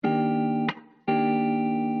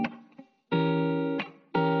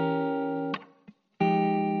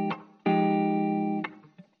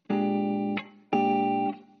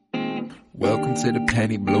Welcome to the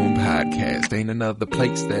Penny Bloom Podcast. Ain't another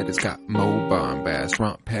place that has got more bombast.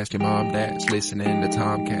 Romp past your mom, dad's listening to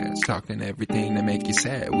Tomcats, talking everything that make you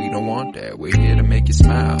sad. We don't want that. We're here to make you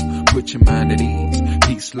smile. Put your mind at ease.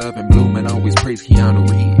 Peace, love, and bloom, and always praise Keanu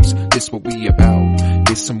Reeves. This what we about.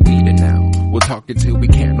 This some weeding now. We'll talk until we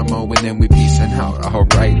can't no more, and then we peacing out.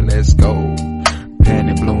 Alright, let's go.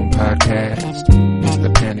 Penny Bloom Podcast. It's the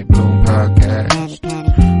Penny Bloom Podcast.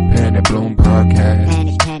 Penny Bloom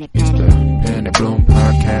Podcast. It's the Penny Bloom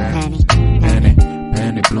Podcast.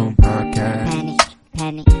 Penny Bloom Podcast.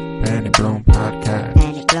 Penny Bloom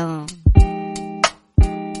Podcast.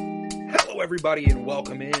 Hello, everybody, and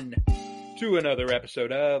welcome in to another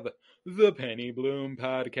episode of the Penny Bloom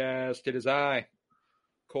Podcast. It is I,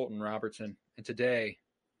 Colton Robertson, and today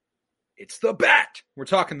it's the Bat. We're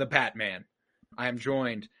talking the Batman. I am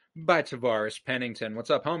joined by Tavares Pennington. What's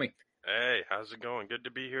up, homie? Hey, how's it going? Good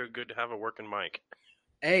to be here. Good to have a working mic.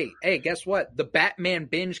 Hey, guess what? The Batman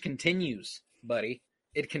binge continues, buddy.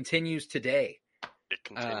 It continues today. It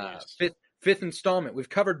continues. Fifth installment. We've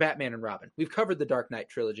covered Batman and Robin. We've covered the Dark Knight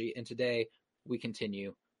trilogy, and today we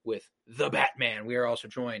continue with the Batman. We are also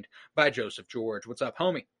joined by Joseph George. What's up,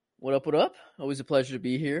 homie? What up, what up? Always a pleasure to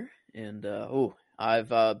be here. And, I've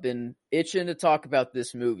been itching to talk about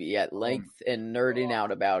this movie at length and nerding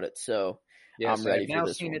out about it, so yes, I'm ready I've now for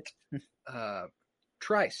this seen one. it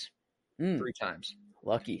twice, 3 times.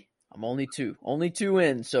 Lucky. I'm only two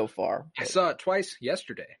in so far. I saw it twice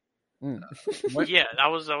yesterday. Yeah, I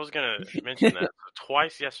was gonna mention that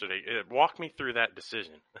twice yesterday. Walk me through that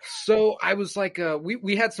decision. So I was like,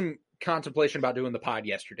 we had some contemplation about doing the pod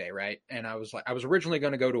yesterday, right? And I was originally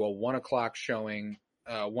going to go to a 1:00 showing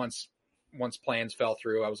once plans fell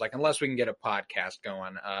through. I was like, unless we can get a podcast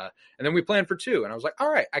going. And then we planned for 2. And I was like, all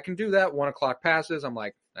right, I can do that. 1:00 passes. I'm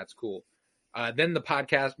like, that's cool. Then the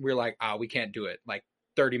podcast, we were like, we can't do it. Like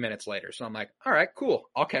 30 minutes later. So I'm like, all right, cool.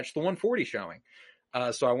 I'll catch the 1:40 showing.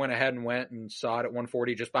 So I went ahead and went and saw it at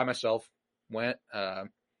 1:40 just by myself. Went.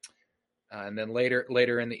 And then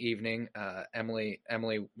later in the evening, Emily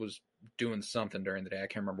was doing something during the day. I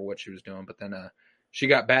can't remember what she was doing, but then she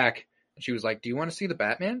got back and she was like, do you want to see the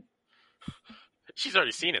Batman? She's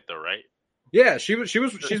already seen it though, right? Yeah, she's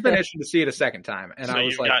been itching to see it a second time, and so I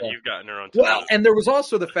was you've gotten her on time. Well, and there was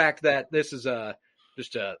also the fact that this is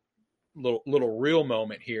just a little real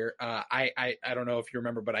moment here. I don't know if you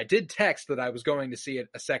remember, but I did text that I was going to see it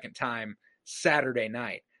a second time Saturday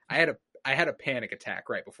night. I had a panic attack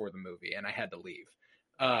right before the movie, and I had to leave.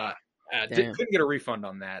 Couldn't get a refund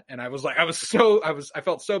on that, and I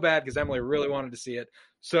felt so bad because Emily really wanted to see it.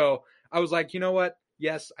 So I was like, you know what?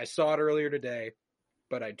 Yes, I saw it earlier today,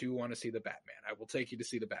 but I do want to see the Batman. I will take you to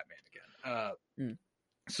see the Batman again.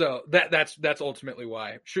 So that's ultimately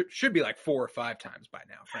why. Should be like 4 or 5 times by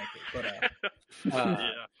now, frankly.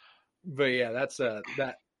 But yeah, that's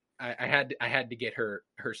that. I had to get her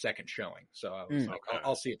second showing, so I was like,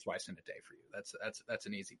 I'll see it twice in a day for you. That's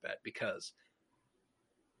an easy bet because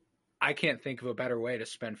I can't think of a better way to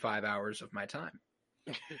spend 5 hours of my time.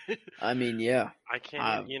 I mean, yeah. I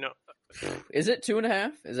can't. Is it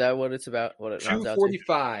 2.5? Is that what it's about? What it rounds out to?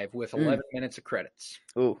 2:45 with 11 minutes of credits.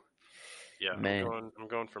 Ooh. Yeah, man. I'm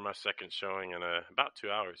going for my second showing in about 2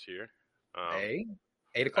 hours here.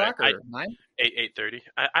 8 o'clock or 9? 8:30.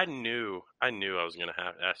 I knew I was gonna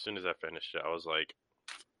have. As soon as I finished it, I was like,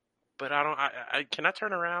 but I don't. Can I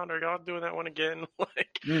turn around? Are y'all doing that one again?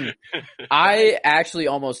 I actually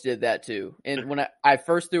almost did that too. And when I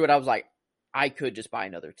first threw it, I was like, I could just buy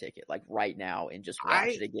another ticket like right now and just watch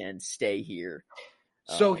it again, stay here.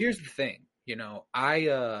 So here's the thing,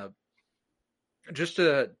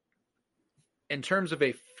 in terms of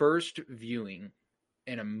a first viewing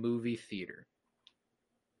in a movie theater,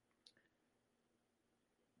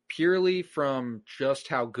 purely from just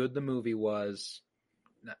how good the movie was,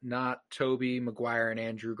 not Tobey Maguire and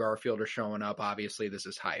Andrew Garfield are showing up. Obviously, this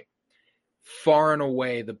is hype. Far and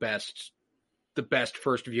away the best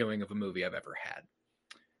first viewing of a movie I've ever had.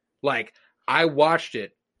 Like, I watched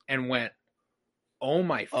it and went, oh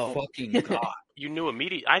my fucking God. You knew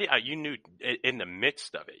immediately. You knew in the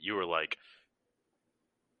midst of it. You were like,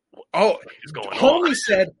 what is going on? Homie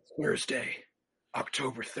said, Thursday,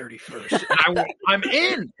 October 31st. And I went, I'm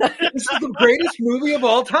in. This is the greatest movie of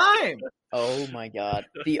all time. Oh my God.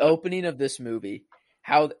 The opening of this movie.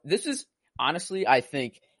 This is honestly, I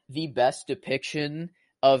think, the best depiction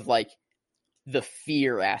of like the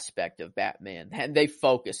fear aspect of Batman, and they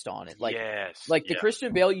focused on it. Like, the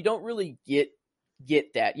Christian Bale, you don't really get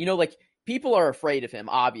that. Like, people are afraid of him,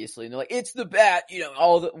 obviously, and they're like, it's the Bat,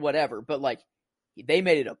 all the whatever. But like, they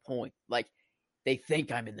made it a point. Like, they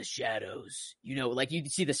think I'm in the shadows. You know, like you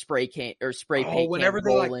see the spray paint whenever they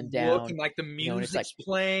rolling like down, look and like the you know, and it's music's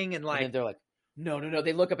playing and and like then they're like, no.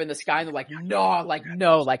 They look up in the sky and they're like, no,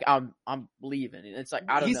 like I'm leaving. And it's like,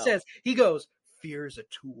 I don't know. he goes, fear's a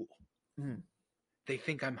tool. Mhm. They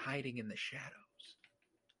think I'm hiding in the shadows,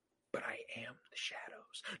 but I am the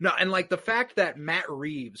shadows. No, and like the fact that Matt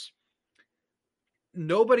Reeves,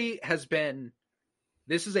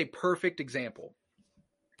 this is a perfect example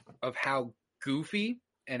of how goofy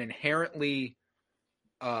and inherently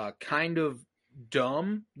kind of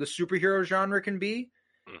dumb the superhero genre can be,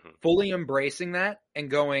 fully embracing that and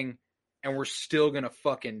going, and we're still gonna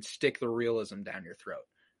fucking stick the realism down your throat.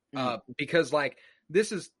 Because like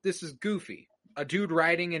this is goofy. A dude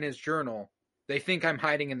writing in his journal, they think I'm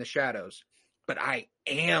hiding in the shadows, but I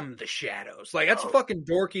am the shadows. Like that's a fucking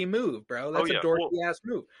dorky move, bro. That's a dorky ass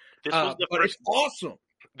move. This was the first. It's awesome.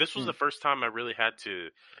 This was the first time I really had to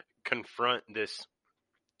confront this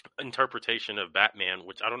interpretation of Batman,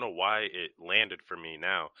 which I don't know why it landed for me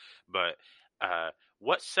now. But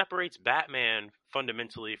what separates Batman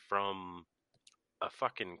fundamentally from a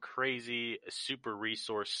fucking crazy super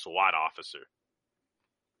resource SWAT officer?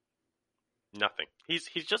 Nothing. He's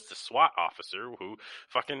just a SWAT officer who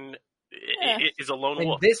fucking is a lone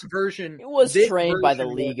wolf. This version, it was trained by the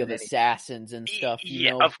League of Assassins and stuff. You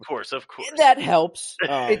know? Of course. That helps.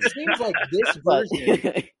 It seems like this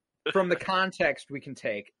version, from the context we can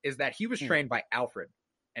take, is that he was trained by Alfred,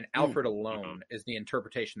 and Alfred alone is the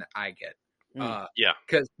interpretation that I get.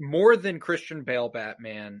 Because more than Christian Bale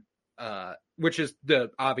Batman, which is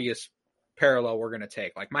the obvious parallel we're going to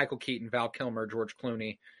take, like Michael Keaton, Val Kilmer, George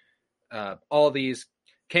Clooney, all these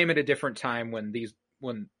came at a different time when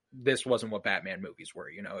this wasn't what Batman movies were.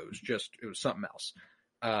 You know, it was something else.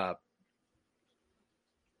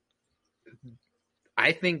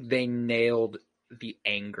 I think they nailed the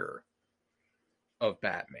anger of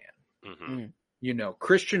Batman. You know,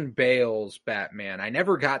 Christian Bale's Batman, I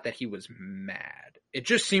never got that he was mad. It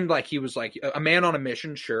just seemed like he was like a man on a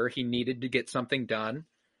mission. Sure, he needed to get something done.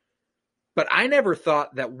 But I never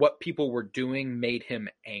thought that what people were doing made him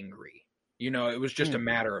angry. You know, it was just a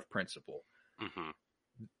matter of principle.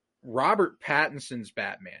 Robert Pattinson's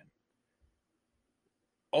Batman.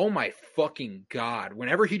 Oh my fucking God.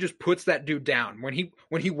 Whenever he just puts that dude down, when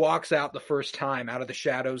he walks out the first time out of the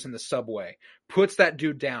shadows in the subway, puts that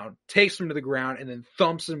dude down, takes him to the ground, and then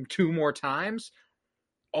thumps him 2 more times.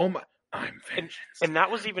 Oh my, I'm vengeance. And that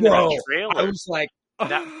was even in the trailer. I was like,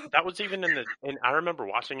 that was even and I remember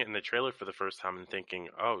watching it in the trailer for the first time and thinking,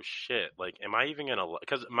 oh shit, like, am I even gonna,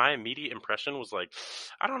 because my immediate impression was like,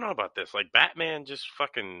 I don't know about this, like, Batman just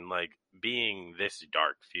fucking, like, being this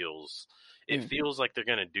dark feels like they're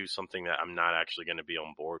gonna do something that I'm not actually gonna be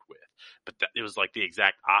on board with. But it was like the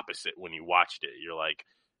exact opposite when you watched it. You're like,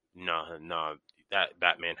 no, that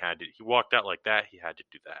Batman he walked out like that, he had to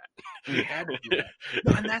do that. He had to do that.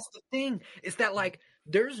 No, and that's the thing, is that, like,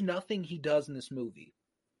 there's nothing he does in this movie.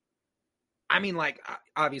 I mean, like,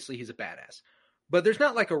 obviously he's a badass, but there's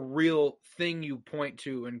not like a real thing you point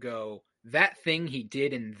to and go, that thing he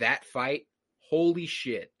did in that fight, holy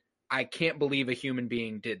shit, I can't believe a human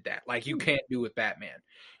being did that. Like, you can't do with Batman.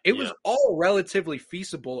 It was all relatively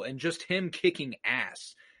feasible and just him kicking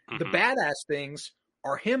ass. The badass things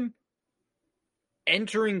are him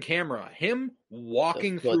entering camera, him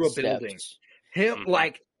walking through a building, him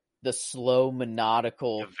like the slow,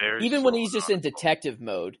 monodical, even when he's just in detective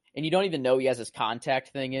mode and you don't even know he has his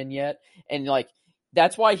contact thing in yet. And like,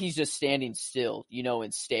 that's why he's just standing still, you know,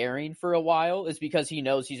 and staring for a while, is because he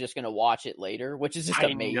knows he's just going to watch it later, which is just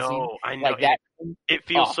amazing. I know. Like that. It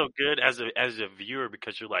feels so good as a viewer,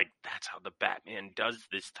 because you're like, that's how the Batman does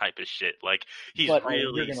this type of shit. Like, he's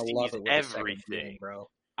really sees everything, bro.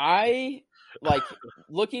 I like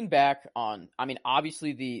looking back on, I mean,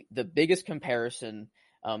 obviously the biggest comparison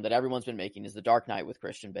that everyone's been making is The Dark Knight with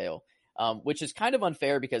Christian Bale, which is kind of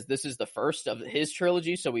unfair because this is the first of his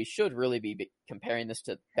trilogy, so we should really be comparing this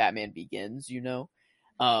to Batman Begins, you know?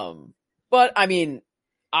 But, I mean,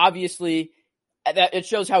 obviously, that it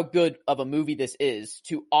shows how good of a movie this is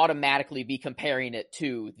to automatically be comparing it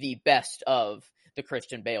to the best of the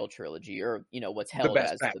Christian Bale trilogy, or, you know, what's held the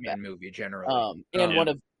best as Batman the best movie generally. And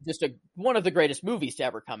one of the greatest movies to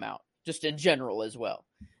ever come out, just in general as well.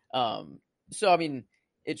 So, I mean,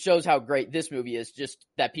 it shows how great this movie is, just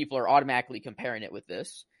that people are automatically comparing it with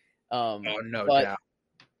this. No doubt.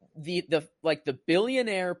 The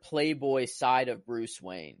billionaire playboy side of Bruce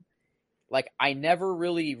Wayne, like, I never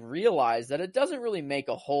really realized that it doesn't really make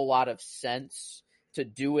a whole lot of sense to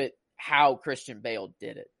do it how Christian Bale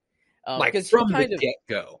did it. Like, from the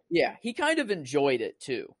get-go. Yeah, he kind of enjoyed it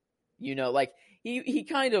too. You know, like, he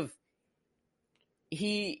kind of,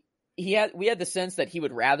 we had the sense that he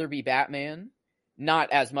would rather be Batman,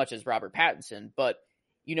 not as much as Robert Pattinson, but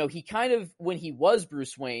he kind of, when he was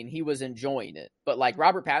Bruce Wayne, he was enjoying it. But like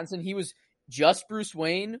Robert Pattinson, he was just Bruce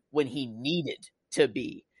Wayne when he needed to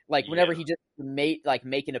be. Like whenever he just make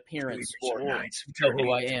an appearance for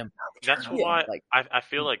who I am. That's why I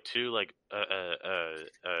feel like too, like a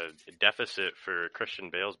deficit for Christian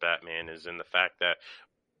Bale's Batman is in the fact that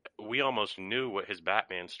we almost knew what his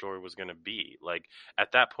Batman story was going to be. Like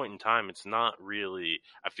at that point in time, it's not really.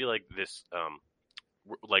 I feel like this,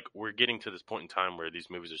 we're getting to this point in time where these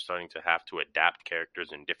movies are starting to have to adapt characters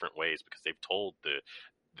in different ways because they've told the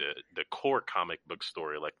core comic book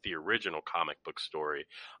story, like the original comic book story.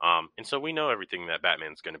 And so we know everything that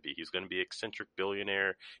Batman's going to be. He's going to be eccentric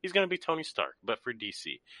billionaire. He's going to be Tony Stark, but for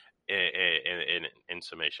DC in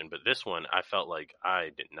summation. But this one, I felt like I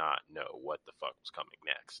did not know what the fuck was coming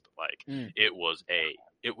next. Like it was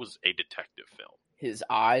a detective film. His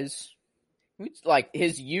eyes, like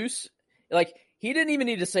his use, like he didn't even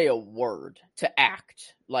need to say a word to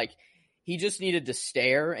act. Like he just needed to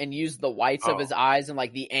stare and use the whites of his eyes and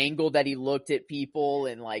like the angle that he looked at people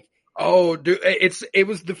and like. Oh, dude, it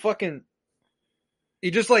was the fucking.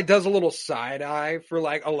 He just like does a little side eye for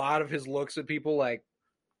like a lot of his looks at people. Like,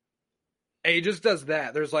 and he just does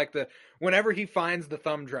that. There's like whenever he finds the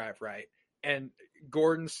thumb drive, right, and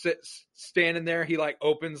Gordon sits standing there, he like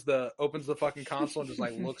opens the fucking console and just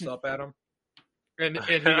like looks up at him, and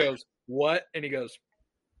he goes, "What?" And he goes,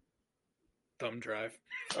 "Thumb drive."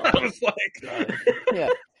 I was like, yeah.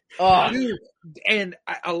 Dude, and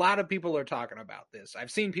a lot of people are talking about this. I've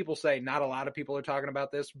seen people say not a lot of people are talking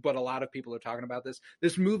about this, but a lot of people are talking about this.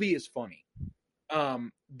 This movie is funny.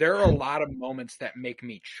 There are a lot of moments that make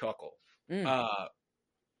me chuckle.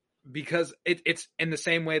 Because it's in the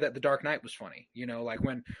same way that The Dark Knight was funny. Like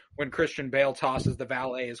when Christian Bale tosses the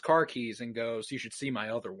valet his car keys and goes, "You should see my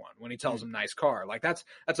other one," when he tells him "nice car." Like that's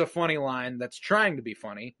a funny line that's trying to be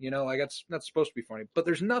funny. Like that's supposed to be funny. But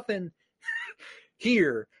there's nothing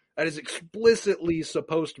here that is explicitly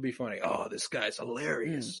supposed to be funny. Oh, this guy's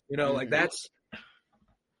hilarious. Like that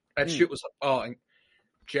shit was. Oh, and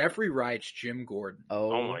Jeffrey Wright's Jim Gordon.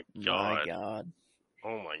 Oh my god.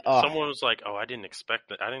 Oh my God. Someone was like, "Oh, I didn't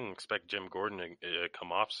expect Jim Gordon to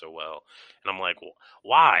come off so well." And I'm like, "Well,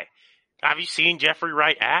 why? Have you seen Jeffrey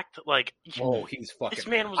Wright act? Like, he's fucking. This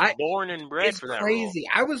man was born and bred for that crazy.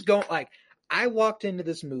 role." I was going I walked into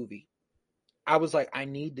this movie. I was like, I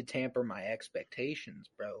need to tamper my expectations,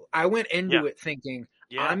 bro. I went into it thinking,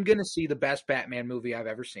 I'm going to see the best Batman movie I've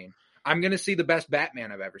ever seen. I'm going to see the best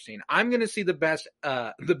Batman I've ever seen. I'm going to see the best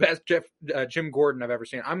Jim Gordon I've ever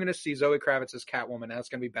seen. I'm going to see Zoe Kravitz's Catwoman. That's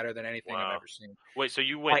going to be better than anything I've ever seen. Wait, so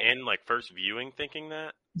you went in like first viewing thinking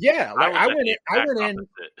that? Yeah, like I went in.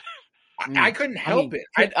 I couldn't help it.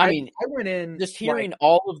 I went in just hearing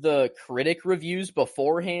all of the critic reviews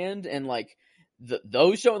beforehand and like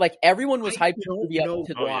those show, like everyone was hyped to be up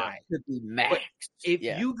to the max. If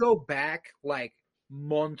you go back like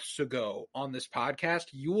months ago on this podcast,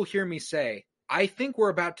 you will hear me say, I think we're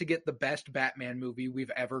about to get the best Batman movie we've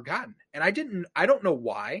ever gotten. And I don't know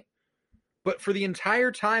why, but for the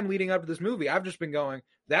entire time leading up to this movie, I've just been going,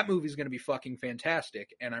 that movie's going to be fucking fantastic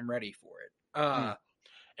and I'm ready for it.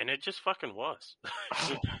 And it just fucking was.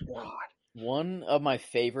 Oh, God. One of my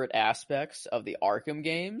favorite aspects of the Arkham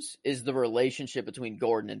games is the relationship between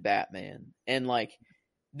Gordon and Batman. And like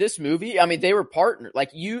this movie, I mean, they were partners.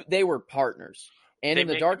 They were partners. And in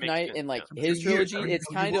The Dark Knight, in like his trilogy, it's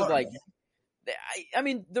kind of like, I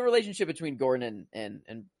mean, the relationship between Gordon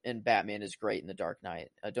and Batman is great in The Dark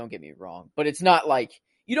Knight. Don't get me wrong, but it's not like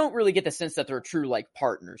you don't really get the sense that they're true like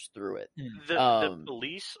partners through it. The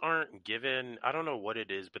police aren't given. I don't know what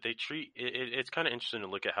it is, but they treat it. It's kind of interesting to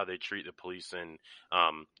look at how they treat the police in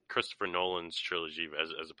Christopher Nolan's trilogy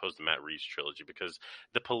as opposed to Matt Reeves' trilogy, because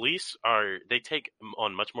the police they take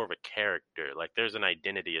on much more of a character. Like there's an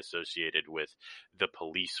identity associated with the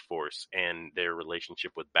police force and their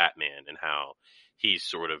relationship with Batman and how he's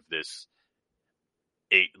sort of this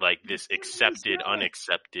accepted,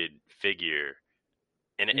 unaccepted figure.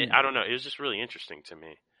 And I don't know. It was just really interesting to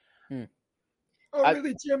me. Oh,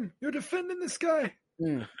 really, Jim? You're defending this guy?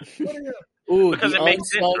 Ooh, because the it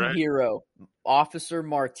makes unsung sense, right? hero, Officer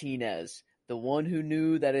Martinez, the one who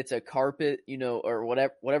knew that it's a carpet, or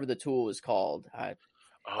whatever the tool is called. But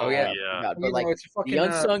like it's fucking, the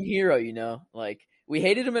unsung hero, like we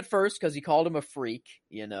hated him at first because he called him a freak,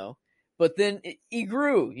 but then he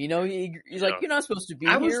grew, he's like, you're not supposed to be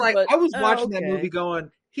here. I was watching that movie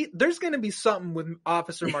going, there's going to be something with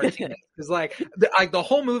Officer Martinez, because like the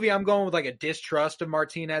whole movie I'm going with like a distrust of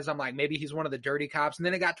Martinez. I'm like, maybe he's one of the dirty cops, and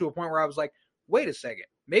then it got to a point where I was like, wait a second,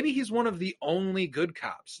 maybe he's one of the only good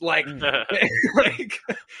cops. Like, like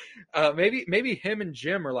maybe him and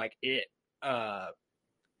Jim are like it. I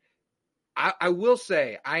will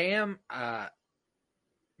say I am.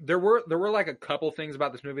 There were like a couple things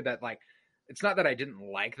about this movie that, like, it's not that I didn't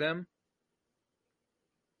like them,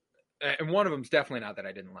 and one of them is definitely not that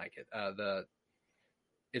I didn't like it.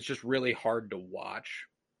 It's just really hard to watch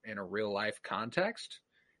in a real life context.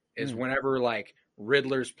 Is whenever like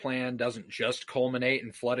Riddler's plan doesn't just culminate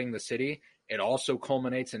in flooding the city, it also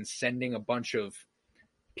culminates in sending a bunch of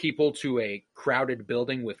people to a crowded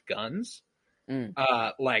building with guns.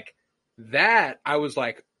 Like that, I was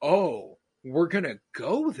like, oh, we're gonna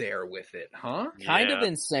go there with it, huh? Kind of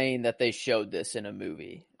insane that they showed this in a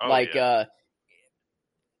movie. I'm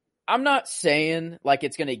not saying like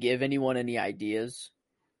it's gonna give anyone any ideas,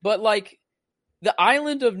 but like the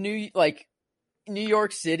island of New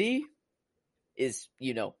York City is,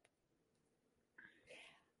 you know,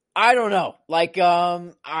 I don't know, like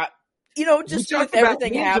just with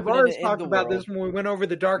everything happening in talked the about world. This when we went over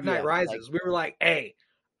The Dark Knight Rises. We were like, hey,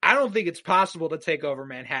 I don't think it's possible to take over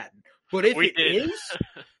Manhattan, but if it is,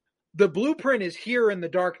 the blueprint is here in The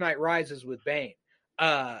Dark Knight Rises with Bane.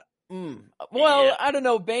 I don't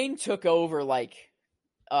know. Bane took over like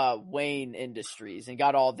Wayne Industries and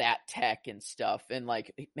got all that tech and stuff, and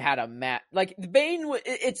like had a like Bane.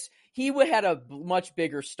 He had a much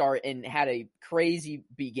bigger start and had a crazy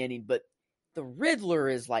beginning, but the Riddler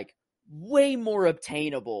is like way more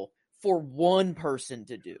obtainable for one person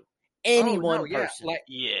to do. One person.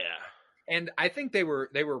 And I think they were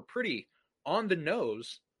pretty on the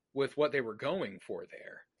nose with what they were going for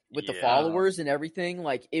there. With the followers and everything,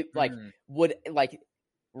 like it, like would like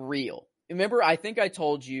real. Remember, I think I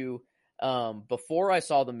told you before I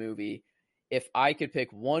saw the movie, if I could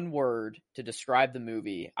pick one word to describe the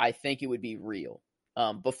movie, I think it would be real.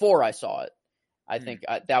 Before I saw it, I think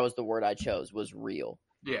that was the word I chose, was real.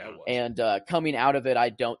 Yeah, it was. And coming out of it, I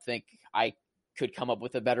don't think I could come up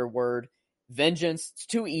with a better word. Vengeance, it's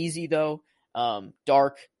too easy though.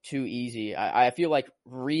 Dark, too easy. I feel like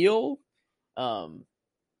real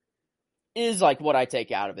is like what I take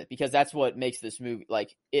out of it, because that's what makes this movie,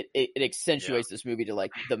 like it accentuates this movie to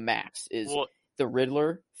like the max. The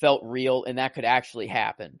Riddler felt real, and that could actually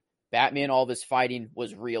happen. Batman, all this fighting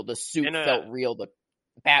was real. The suit felt real. The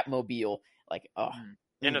Batmobile, like,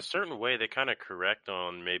 in a certain way, they kind of correct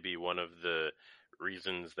on maybe one of the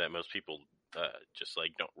reasons that most people just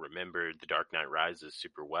like don't remember The Dark Knight Rises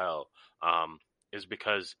super well, is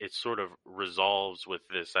because it sort of resolves with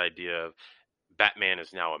this idea of Batman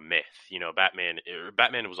is now a myth. You know, Batman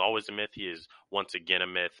was always a myth. He is once again a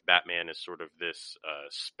myth. Batman is sort of this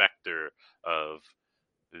specter of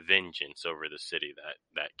vengeance over the city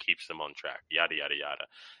that keeps them on track. Yada yada yada.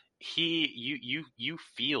 You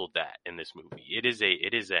feel that in this movie. It is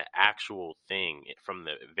a actual thing from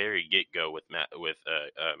the very get go with Matt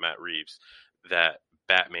Reeves, that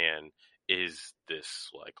Batman is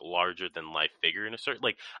this like larger than life figure in a certain,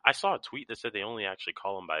 like, I saw a tweet that said they only actually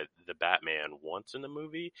call him by the Batman once in the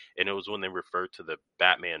movie, and it was when they referred to the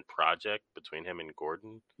Batman project between him and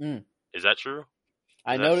Gordon. Is that true?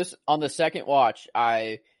 I noticed on the second watch,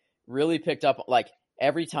 I really picked up, like,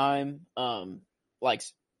 every time like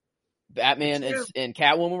Batman and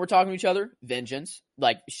Catwoman were talking to each other, vengeance.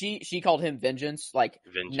 Like she called him vengeance like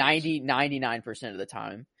 99% of the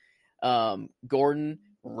time. Gordon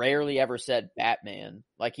rarely ever said Batman.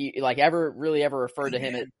 Like he ever referred to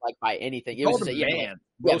him as like by anything. It was just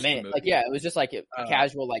man. Like it was just like a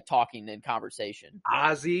casual like talking and conversation.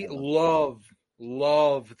 Ozzy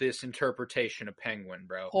love this interpretation of Penguin,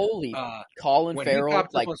 bro. Holy Colin Farrell,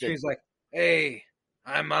 like he's like, "Hey,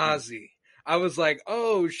 I'm Ozzy." I was like,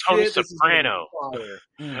 "Oh shit!" Tony Soprano.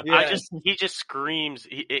 He just screams.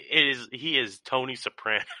 He is Tony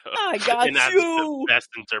Soprano. I got and that's you. The best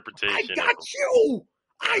interpretation. I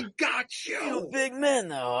got you. You a big man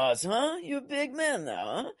though, Oz, huh? You a big man though,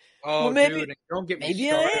 huh? Oh, well, maybe, dude, don't get me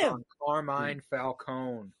started on Carmine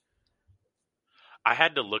Falcone. I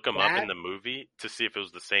had to look him up in the movie to see if it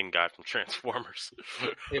was the same guy from Transformers.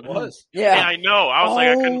 It was. Yeah, I know. I was like,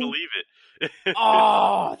 I couldn't believe it.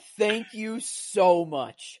 Oh, thank you so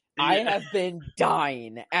much. Yeah. I have been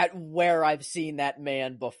dying at where I've seen that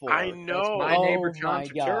man before. I know. That's my neighbor John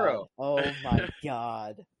Turturro. Oh my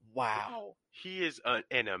god. Wow. He is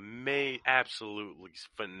an amazing, absolutely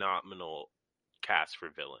phenomenal cast for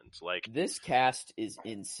villains. Like, this cast is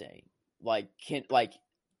insane. Like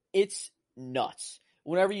it's nuts.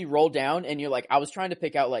 Whenever you roll down and you're like, I was trying to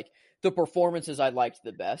pick out like the performances I liked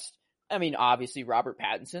the best. I mean, obviously Robert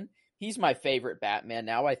Pattinson. he's my favorite Batman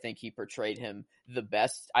now. I think he portrayed him the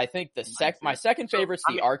best. I think my too. second So, favorite's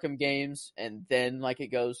I the mean- Arkham games, and then like it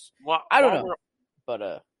goes. While, I don't while know, but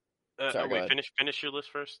we're- sorry, go wait, ahead. finish your list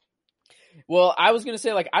first. Well, I was gonna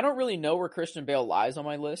say like I don't really know where Christian Bale lies on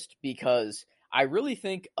my list because I really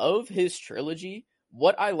think of his trilogy,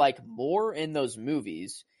 what I like more in those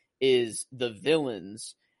movies is the villain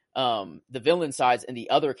sides and the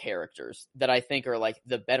other characters that I think are like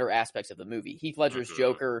the better aspects of the movie. Heath Ledger's Mhm.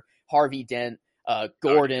 Joker, Harvey Dent,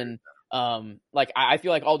 Gordon. Like I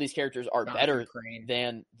feel like all these characters are Jonathan better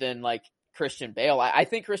Crane. than like Christian Bale. I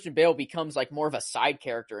think Christian Bale becomes like more of a side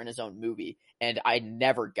character in his own movie, and I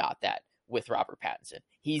never got that with Robert Pattinson.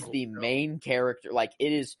 He's the main character. Like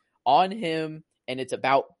it is on him, and it's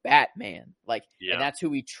about Batman. Like, Yeah. and that's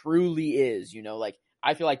who he truly is. You know, like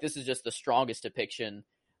I feel like this is just the strongest depiction.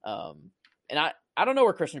 And I don't know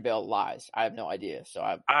where Christian Bale lies. I have no idea. So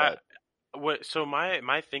So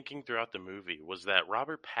my thinking throughout the movie was that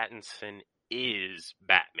Robert Pattinson is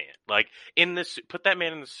Batman. Like in this, put that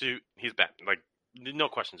man in the suit, he's Batman. Like no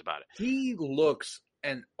questions about it. He looks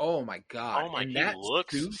and oh my god! Oh my, and he that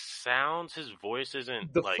looks, suit, sounds, his voice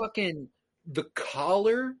isn't the like fucking the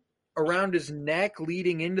collar around his neck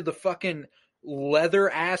leading into the fucking leather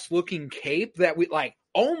ass looking cape that we like.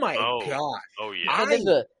 Oh my god! Oh yeah. and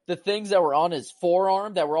then the things that were on his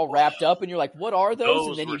forearm that were all wrapped up, and you're like, what are those?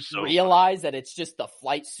 Those And then were you so realize that it's just the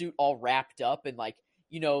flight suit all wrapped up, and like,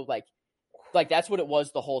 you know, like that's what it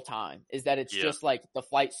was the whole time, is that it's Yeah. just like the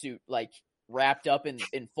flight suit like wrapped up and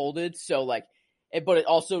folded. So like, but it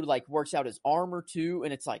also like works out his armor too,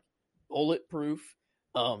 and it's like bulletproof,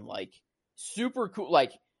 like super cool.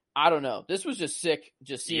 Like I don't know, this was just sick,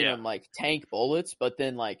 just seeing Yeah. him like tank bullets, but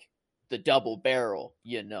then like the double barrel,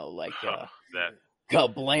 you know, like that.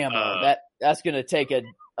 kablamo. That's gonna take a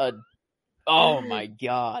oh my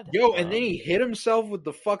god, Yo, and then he hit himself with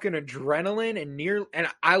the fucking adrenaline and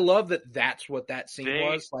I love that. That's what that scene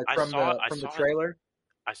was like I from saw the it. trailer.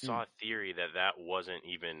 I saw a theory that wasn't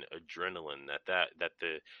even adrenaline.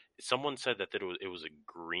 Someone said that it was a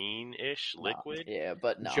greenish liquid. yeah,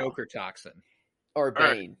 but no, Joker toxin. or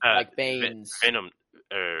Bane, like Bane's Venom.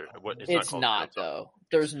 What it's called not Venom. though.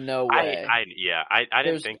 There's no way. I didn't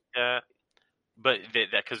There's- think that, but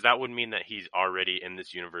because that would mean that he's already in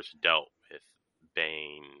this universe dealt with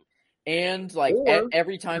Bane. And like Or,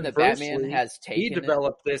 every time that Batman conversely, has He taken it,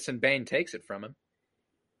 developed this and Bane takes it from him.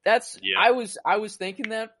 that's Yeah. I was thinking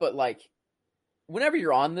that, but like whenever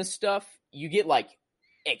you're on this stuff, you get like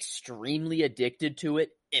extremely addicted to it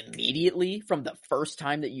immediately from the first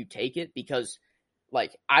time that you take it, because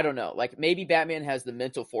like I don't know, like maybe Batman has the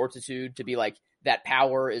mental fortitude to be like, that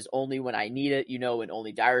power is only when I need it, you know, in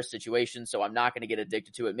only dire situations, so I'm not going to get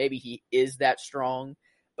addicted to it. Maybe he is that strong,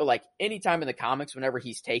 but like anytime in the comics, whenever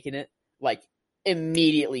he's taken it, like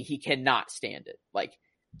immediately he cannot stand it. Like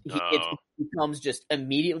it becomes just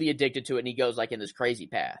immediately addicted to it, and he goes like in this crazy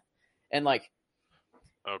path. And like,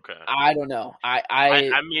 Okay. I don't know. I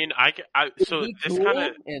mean, it'd so be this cool, kind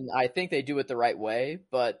of and I think they do it the right way,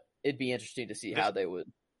 but it'd be interesting to see This- how they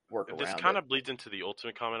would work this around kind it. of bleeds into the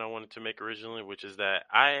ultimate comment I wanted to make originally, which is that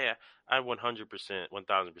I 100%,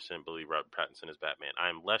 1000% believe Robert Pattinson is Batman. I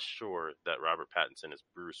am less sure that Robert Pattinson is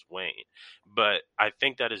Bruce Wayne, but I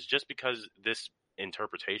think that is just because this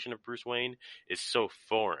interpretation of Bruce Wayne is so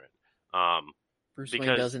foreign. Bruce Wayne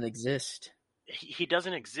because doesn't exist. He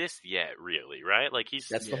doesn't exist yet, really, right? Like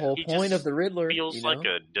That's the whole he point just of the Riddler. feels you like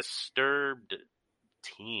know? a disturbed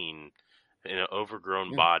teen in an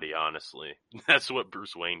overgrown Yeah. body. Honestly, that's what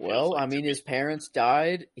Bruce Wayne feels Well, like I to mean, me. his parents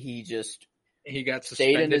died. He just He got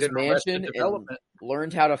stayed in suspended his and arrested mansion and development.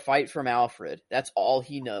 learned how to fight from Alfred. That's all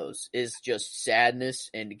he knows, is just sadness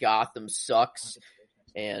and Gotham sucks.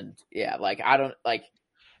 And yeah, like I don't like.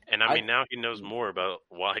 And I mean, now he knows more about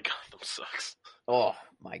why Gotham sucks. Oh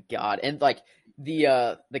my god! And like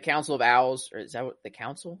the Council of Owls, or is that what the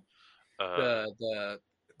Council? The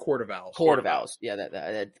Court of Owls. Court of Owls. Yeah,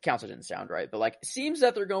 that Council didn't sound right, but like it seems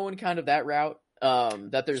that they're going kind of that route.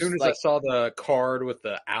 That As there's soon as I saw the card with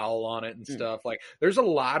the owl on it and stuff, like there's a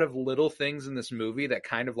lot of little things in this movie that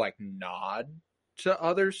kind of like nod to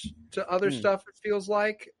other stuff. It feels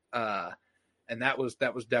like, and that was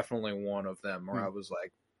definitely one of them where I was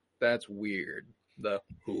like, "That's weird." The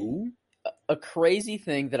who? a crazy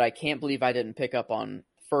thing that I can't believe I didn't pick up on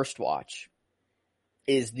first watch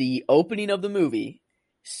is the opening of the movie,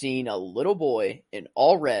 seeing a little boy in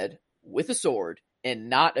all red with a sword and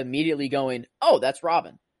not immediately going, oh, that's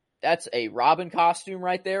Robin. That's a Robin costume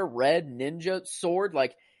right there. Red ninja sword.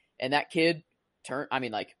 Like, and that kid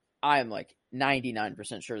I am like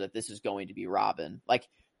 99% sure that this is going to be Robin. Like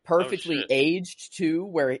perfectly aged too,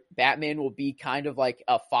 where Batman will be kind of like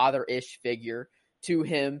a father-ish figure to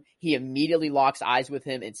him. He immediately locks eyes with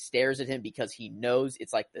him and stares at him because he knows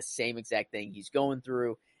it's like the same exact thing he's going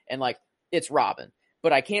through. And like, it's Robin.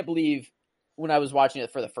 But I can't believe when I was watching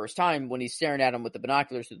it for the first time, when he's staring at him with the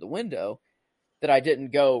binoculars through the window, that I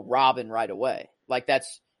didn't go Robin right away. Like,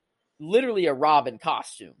 that's literally a Robin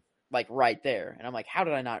costume, like right there. And I'm like, how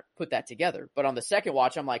did I not put that together? But on the second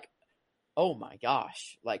watch, I'm like, oh my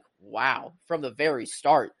gosh, like, wow. From the very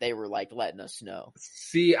start, they were like letting us know.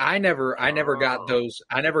 See, I never got those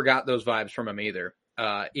vibes from him either.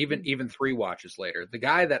 Even 3 watches later, the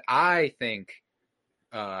guy that I think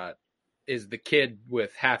is the kid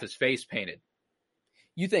with half his face painted.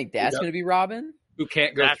 You think that's going to be Robin? Who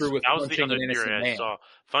can't go through with punching an innocent man. I saw.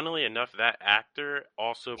 Funnily enough, that actor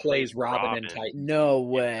also plays Robin in Titans. No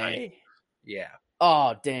way. Yeah.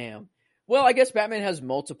 Oh, damn. Well, I guess Batman has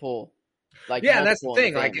multiple. Like, yeah, and that's the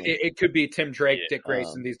thing. Like, it could be Tim Drake, Dick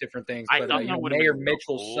Grayson, these different things. But Mayor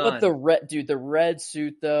Mitchell's son. But the red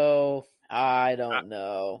suit though, I don't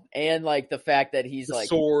know. And like the fact that he's like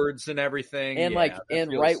swords and everything, and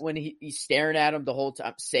right when he's staring at him the whole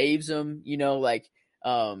time, saves him. You know, like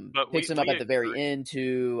picks him up at the very end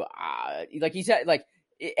too. Like he's had like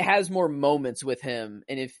it has more moments with him,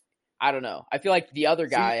 and if I don't know, I feel like the other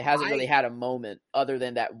guy hasn't really had a moment other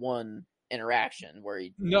than that one interaction where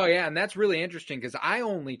he and that's really interesting because I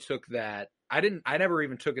only took that I never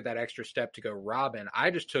even took it that extra step to go Robin.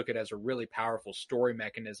 I just took it as a really powerful story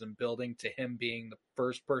mechanism building to him being the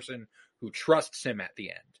first person who trusts him at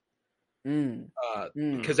the end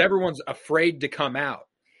because everyone's afraid to come out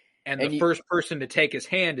and the first person to take his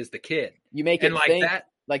hand is the kid. You make it think, that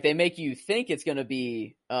like they make you think it's going to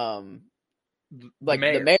be like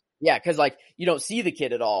the mayor. Yeah, because like you don't see the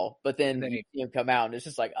kid at all, but then you see him come out, and it's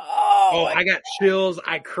just like, I got chills.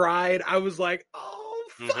 I cried. I was like, oh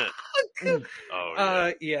fuck.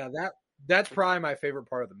 That's probably my favorite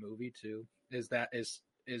part of the movie too. Is that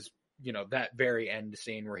very end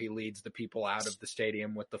scene where he leads the people out of the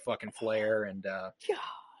stadium with the fucking flare and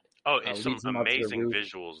it's some amazing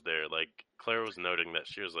visuals there. Like Claire was noting that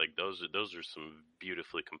she was like, those are some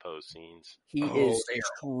beautifully composed scenes. He is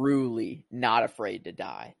truly not afraid to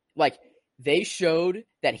die. Like, they showed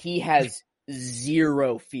that he has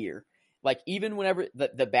zero fear. Like, even whenever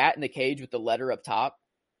the bat in the cage with the letter up top,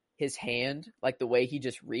 his hand, like the way he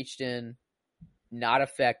just reached in, not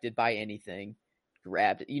affected by anything,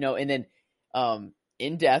 grabbed it, and then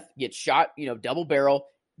in death, gets shot, double barrel,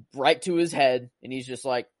 right to his head, and he's just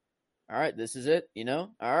like, all right, this is it, all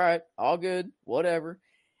right, all good, whatever.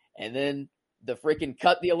 And then the freaking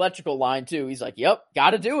cut the electrical line too. He's like, yep,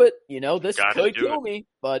 gotta do it. This could kill me,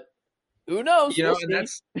 but who knows? And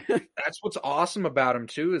that's what's awesome about him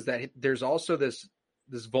too, is that there's also this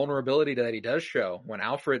vulnerability that he does show when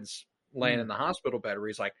Alfred's laying in the hospital bed where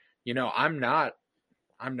he's like, I'm not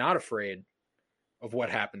afraid of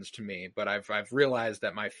what happens to me, but I've realized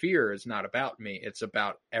that my fear is not about me. It's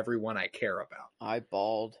about everyone I care about. I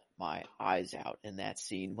bawled my eyes out in that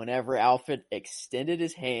scene whenever Alfred extended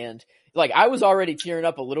his hand. Like, I was already tearing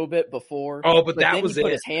up a little bit before. Oh, but that was he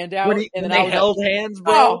put his hand out, and then they held hands,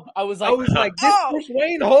 bro. I was like, this Bruce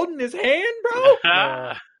Wayne holding his hand,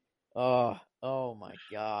 bro. Oh my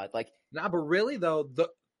god! Like, but really though,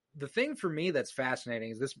 the thing for me that's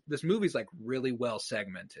fascinating is this movie's like really well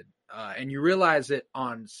segmented, and you realize it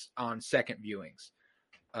on second viewings,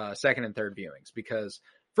 second and third viewings, because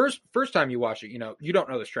first time you watch it, you don't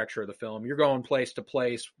know the structure of the film. You're going place to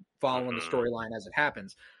place, following the storyline as it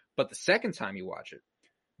happens. But the second time you watch it,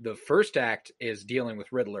 the first act is dealing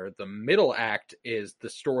with Riddler. The middle act is the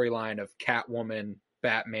storyline of Catwoman,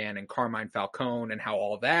 Batman, and Carmine Falcone and how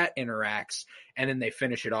all that interacts. And then they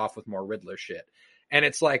finish it off with more Riddler shit. And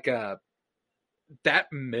it's like that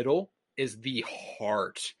middle is the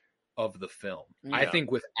heart of the film. Yeah. I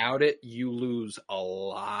think without it, you lose a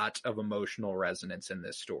lot of emotional resonance in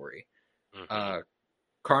this story.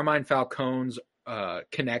 Carmine Falcone's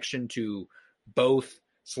connection to both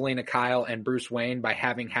Selena Kyle and Bruce Wayne by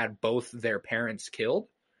having had both their parents killed.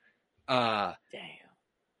 Damn.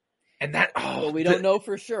 And that, we don't know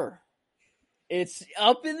for sure. It's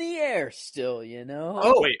up in the air still,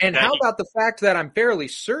 How about the fact that I'm fairly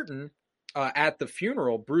certain at the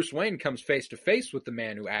funeral, Bruce Wayne comes face to face with the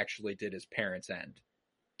man who actually did his parents' end.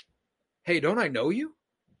 Hey, don't I know you?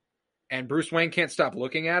 And Bruce Wayne can't stop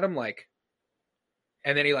looking at him like,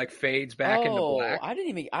 and then he like fades back into black. I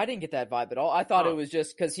didn't get that vibe at all. I thought it was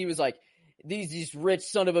just because he was like, these rich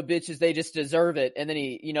son of a bitches, they just deserve it. And then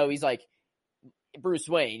he's like, Bruce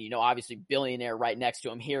Wayne, obviously billionaire right next to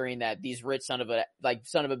him, hearing that these rich son of a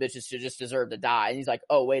bitches should just deserve to die. And he's like,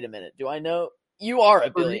 oh, wait a minute. Do I know? You are a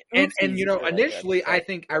billion. And Oopsies, you know, like that. initially I Like,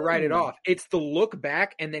 think I write it off. It's the look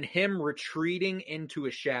back and then him retreating into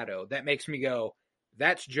a shadow that makes me go,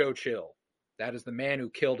 that's Joe Chill. That is the man who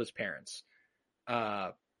killed his parents.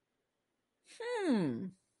 Wow.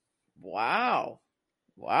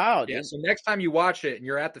 Yeah. Dude. So next time you watch it and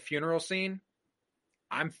you're at the funeral scene,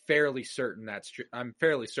 I'm fairly certain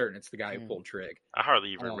it's the guy who pulled Trig. I hardly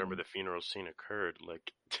even remember the funeral scene occurred.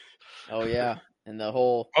 Like, oh yeah, and the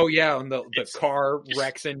whole oh yeah, and the car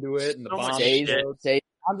wrecks into it and the so much bomb shit. explodes.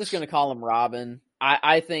 I'm just gonna call him Robin.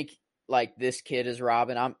 I think like this kid is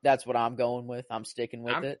Robin. That's what I'm going with. I'm sticking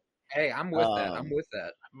with it. Hey, I'm with that. I'm with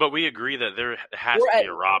that. But we agree that there has to be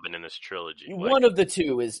a Robin in this trilogy. One of the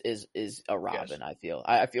two is a Robin. Yes. I feel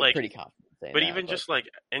like, pretty confident. But even just like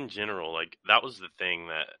in general, like that was the thing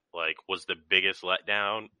that like was the biggest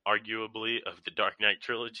letdown, arguably, of the Dark Knight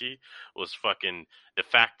trilogy was fucking the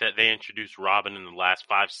fact that they introduced Robin in the last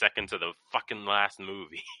 5 seconds of the fucking last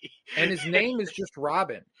movie. And his name is just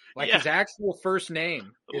Robin. Like his actual first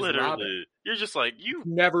name is literally. Robin. You're just like it's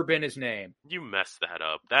never been his name. You messed that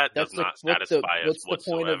up. That does not satisfy us whatsoever. What's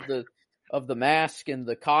the point of the mask and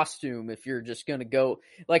the costume if you're just gonna go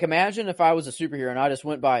like imagine if I was a superhero and I just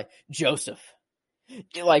went by Joseph,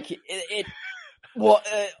 like it well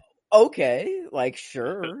okay, like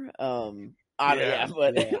sure but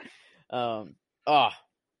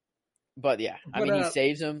yeah, I mean he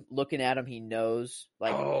saves him. Looking at him, he knows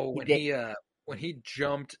like when he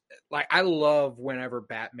jumped, like I love whenever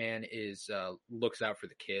Batman is looks out for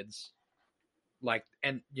the kids. Like,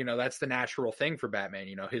 and you know, that's the natural thing for Batman.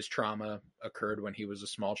 You know, his trauma occurred when he was a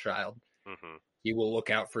small child. Mm-hmm. He will look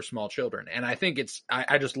out for small children. And I think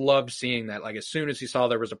I just loved seeing that. Like, as soon as he saw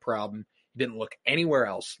there was a problem, he didn't look anywhere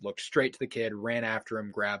else, looked straight to the kid, ran after him,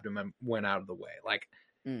 grabbed him, and went out of the way. Like,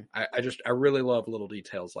 I really love little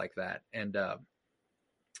details like that. And,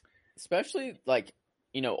 especially like,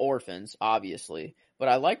 you know, orphans, obviously, but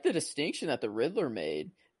I like the distinction that the Riddler made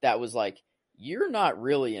that was like, you're not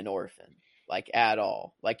really an orphan. Like at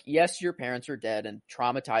all. Like, yes, your parents are dead and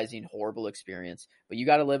traumatizing, horrible experience, but you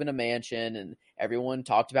got to live in a mansion and everyone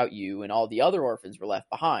talked about you and all the other orphans were left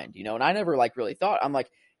behind, you know? And I never like really thought, I'm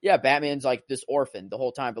like, yeah, Batman's like this orphan the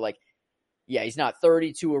whole time, but like, yeah, he's not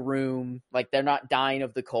 30 to a room. Like they're not dying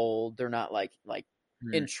of the cold. They're not like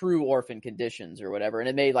in true orphan conditions or whatever. And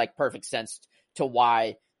it made like perfect sense to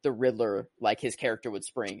why the Riddler, like his character would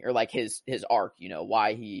spring or like his arc, you know,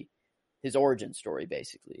 why his origin story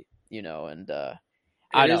basically. You know, and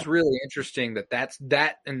it is really interesting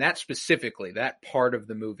that specifically, that part of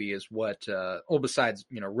the movie is what, besides,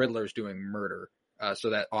 you know, Riddler's doing murder,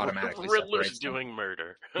 so that automatically Riddler's doing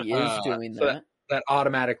murder. He is doing that. So that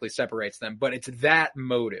automatically separates them, but it's that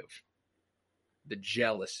motive, the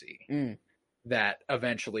jealousy, that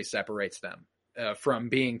eventually separates them from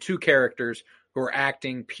being two characters who are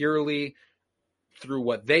acting purely through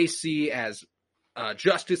what they see as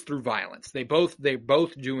justice through violence. They're both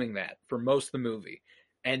doing that for most of the movie.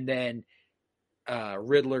 And then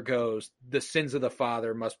Riddler goes, the sins of the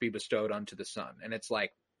father must be bestowed onto the son. And it's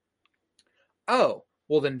like, oh,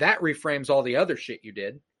 well then that reframes all the other shit you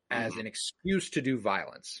did as an excuse to do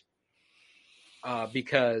violence.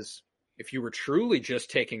 Because if you were truly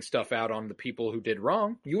just taking stuff out on the people who did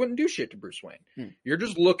wrong, you wouldn't do shit to Bruce Wayne. You're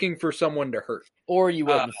just looking for someone to hurt. Or you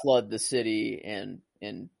wouldn't flood the city and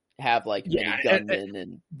have like many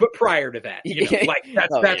gunmen but prior to that, you know, like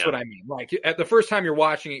that's what I mean. Like at the first time you're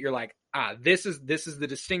watching it, you're like, this is the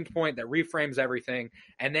distinct point that reframes everything,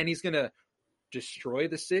 and then he's gonna destroy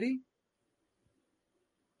the city.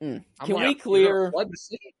 Can we clear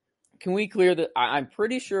that? I'm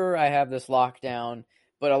pretty sure I have this locked down,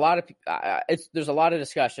 but a lot of there's a lot of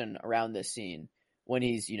discussion around this scene when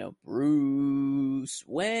he's, you know, Bruce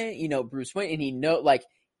Wayne, and he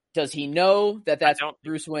does he know that that's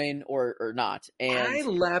Bruce Wayne or not? And I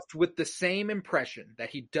left with the same impression that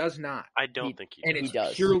he does not. I don't think he does. And it's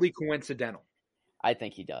purely coincidental. I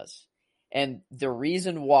think he does. And the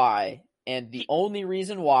reason why, and the only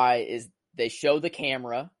reason why, is they show the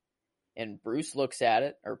camera and Bruce looks at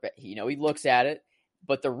it, or, you know, he looks at it,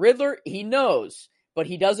 but the Riddler, he knows, but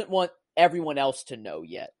he doesn't want everyone else to know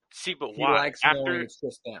yet. See, but he why? Likes knowing it's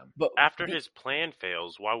just them. But after his plan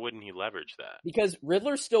fails, why wouldn't he leverage that? Because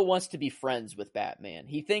Riddler still wants to be friends with Batman.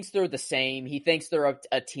 He thinks they're the same. He thinks they're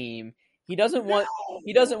a team. He doesn't want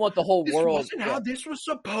the whole world. This wasn't how this was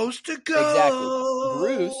supposed to go. Exactly.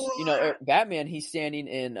 Bruce, you know, Batman, he's standing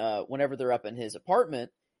in whenever they're up in his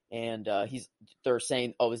apartment and they're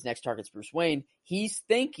saying, oh, his next target's Bruce Wayne. He's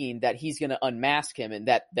thinking that he's going to unmask him and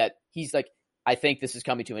that he's like, I think this is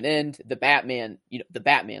coming to an end. The Batman's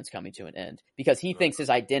coming to an end because he thinks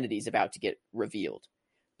his identity is about to get revealed.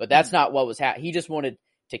 But that's not what was happening. He just wanted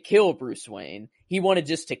to kill Bruce Wayne. He wanted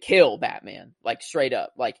just to kill Batman, like straight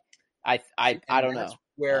up. Like I don't know.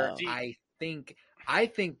 Where I think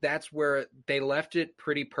that's where they left it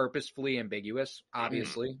pretty purposefully ambiguous.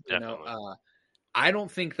 Obviously, I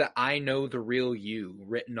don't think that "I know the real you"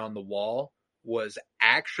 written on the wall was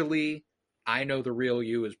actually "I know the real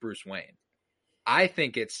you" is Bruce Wayne. I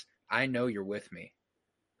think it's "I know you're with me.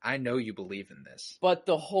 I know you believe in this." But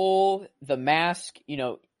the mask,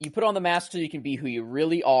 you put on the mask so you can be who you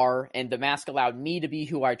really are, and the mask allowed me to be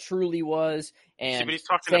who I truly was. And but he's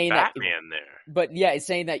talking to Batman there. But yeah, it's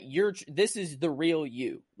saying that this is the real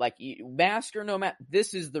you. Like, mask or no mask,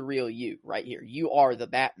 this is the real you right here. You are the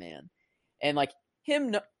Batman. And like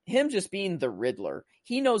him just being the Riddler,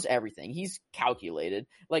 he knows everything. He's calculated.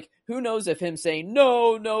 Like, who knows if him saying,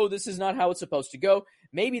 no, this is not how it's supposed to go.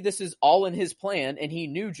 Maybe this is all in his plan, and he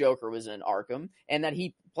knew Joker was in Arkham, and that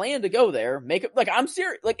he planned to go there, like, I'm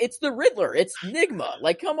serious, like, it's the Riddler, it's Nigma,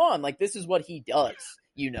 like, come on, like, this is what he does,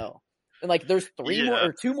 And like, there's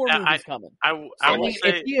 2 more movies coming.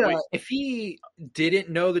 If he didn't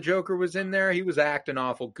know the Joker was in there, he was acting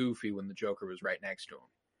awful goofy when the Joker was right next to him.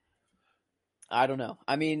 I don't know.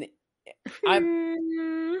 I mean, I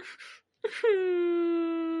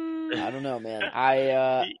don't know, man.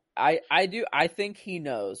 I think he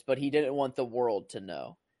knows, but he didn't want the world to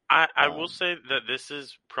know. I will say that this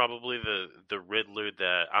is probably the Riddler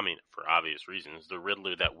that, I mean, for obvious reasons, the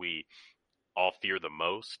Riddler that we all fear the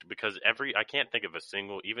most, because I can't think of a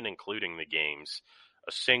single, even including the games,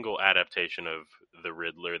 a single adaptation of the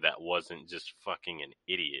Riddler that wasn't just fucking an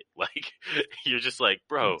idiot. Like, you're just like,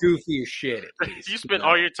 bro, goofy as shit. You spent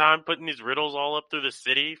all your time putting these riddles all up through the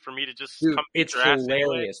city for me to just come. It's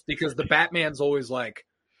hilarious because the Batman's always like,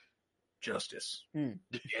 justice. The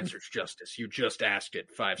answer's justice. You just asked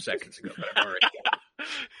it 5 seconds ago, but I've already got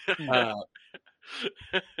it.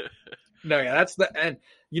 No, yeah, that's and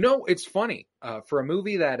it's funny for a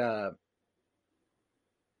movie that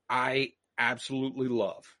I absolutely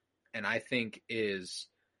love, and I think is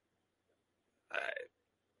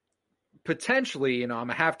potentially, I'm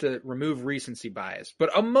gonna have to remove recency bias,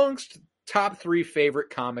 but amongst top 3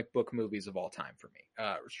 favorite comic book movies of all time for me,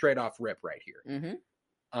 straight off rip right here.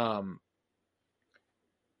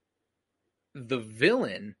 The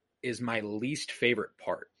villain is my least favorite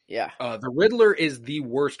part. Yeah. The Riddler is the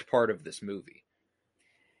worst part of this movie.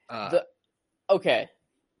 Okay.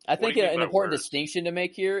 I think an important distinction to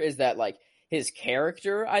make here is that, like, his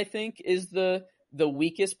character, I think, is the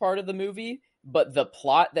weakest part of the movie, but the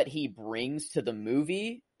plot that he brings to the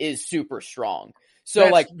movie is super strong.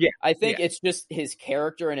 So, I think it's just his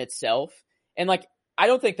character in itself. And, like, I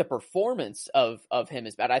don't think the performance of him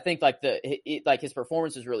is bad. I think, like, his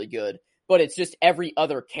performance is really good. But it's just every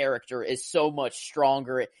other character is so much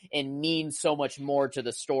stronger and means so much more to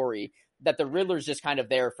the story that the Riddler's just kind of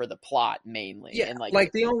there for the plot mainly. Yeah, and like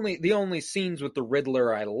the only scenes with the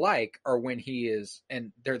Riddler I like are when he is,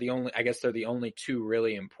 and they're the only 2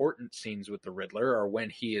 really important scenes with the Riddler are when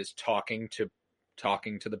he is talking to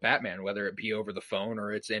the Batman, whether it be over the phone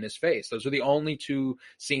or it's in his face. Those are the only 2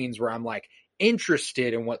 scenes where I'm like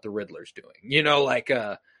interested in what the Riddler's doing.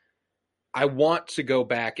 I want to go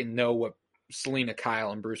back and know what Selina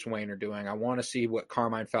Kyle and Bruce Wayne are doing. I want to see what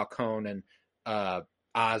Carmine Falcone and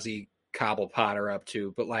Ozzy Cobblepot are up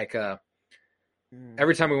to. But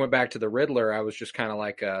every time we went back to the Riddler, I was just kind of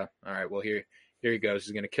like, all right, well, here he goes.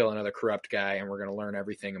 He's going to kill another corrupt guy, and we're going to learn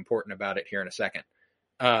everything important about it here in a second.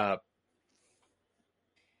 I'm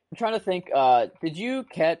trying to think. Did you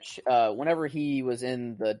catch whenever he was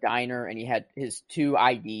in the diner and he had his 2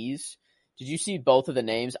 IDs? Did you see both of the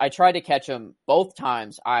names? I tried to catch them both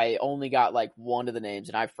times. I only got like one of the names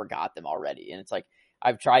and I forgot them already. And it's like,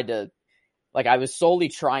 I've tried to, like, I was solely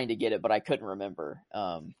trying to get it, but I couldn't remember.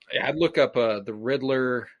 I'd look up the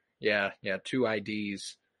Riddler. Yeah. 2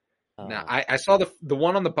 IDs. Now I saw the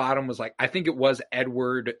one on the bottom was like, I think it was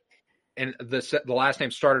Edward, and the last name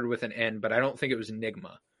started with an N, but I don't think it was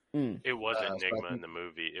Enigma. It wasn't Enigma in the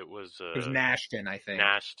movie. It was Nashton, I think.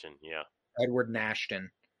 Nashton, yeah. Edward Nashton.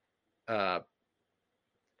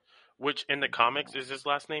 Which in the comics is his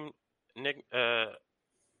last name Edward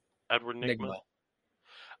Nigma?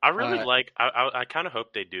 I really I kind of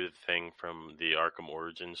hope they do the thing from the Arkham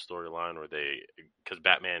Origins storyline where because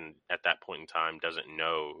Batman at that point in time doesn't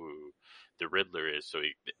know who the Riddler is, so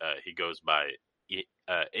he goes by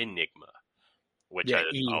Enigma, which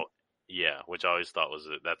which I always thought was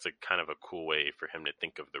that's a kind of a cool way for him to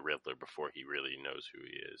think of the Riddler before he really knows who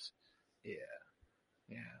he is. Yeah.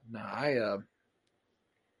 No, I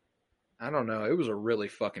don't know. It was a really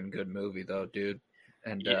fucking good movie though, dude.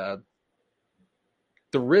 And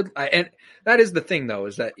and that is the thing though,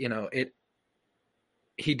 is that, you know,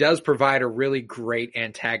 he does provide a really great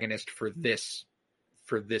antagonist for this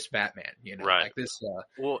Batman, you know, Right. like this,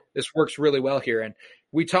 Well, this works really well here. And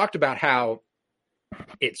we talked about how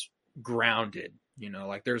it's grounded, you know,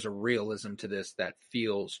 like there's a realism to this that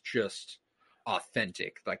feels just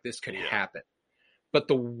authentic. Like this could Yeah. happen. But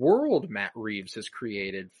the world Matt Reeves has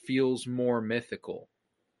created feels more mythical.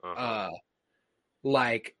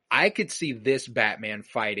 Like I could see this Batman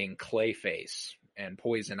fighting Clayface and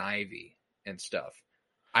Poison Ivy and stuff.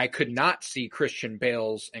 I could not see Christian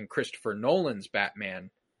Bale's and Christopher Nolan's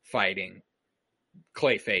Batman fighting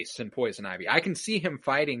Clayface and Poison Ivy. I can see him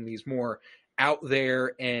fighting these more out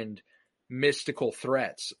there and mystical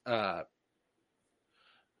threats. Yes,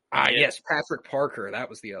 Patrick Parker. That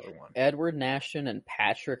was the other one. Edward Nashton and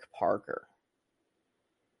Patrick Parker.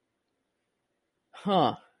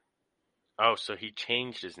 Huh. Oh, so he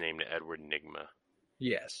changed his name to Edward Nygma.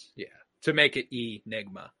 Yes, yeah. To make it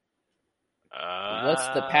Enigma. What's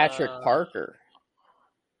the Patrick Parker?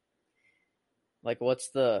 Like, what's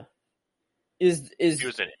the... Is He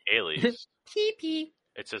was an alias. TP.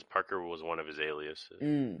 It says Parker was one of his aliases.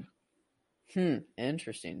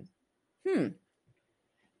 Interesting.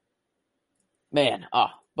 Man,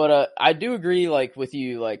 but I do agree, like, with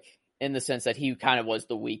you, like, in the sense that he kind of was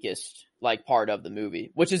the weakest, like, part of the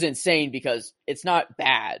movie, which is insane because it's not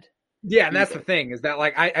bad. Yeah, and that's the thing, is that,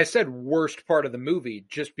 like, I said worst part of the movie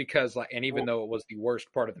just because, like, and even though it was the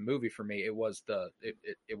worst part of the movie for me, it was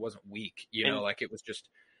it wasn't weak, you know, like, it was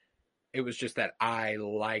just that I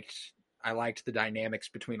liked the dynamics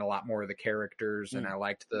between a lot more of the characters, and I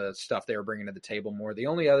liked the stuff they were bringing to the table more. The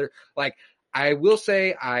only other, like, I will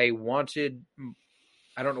say I don't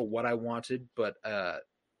know what I wanted, but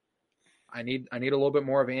I need a little bit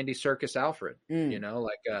more of Andy Serkis Alfred, you know,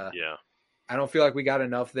 like, yeah. I don't feel like we got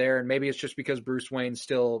enough there, and maybe it's just because Bruce Wayne's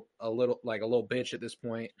still a little bitch at this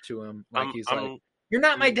point to him. Like, he's like, "You're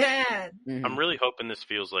not my dad." I'm really hoping this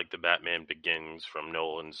feels like the Batman Begins from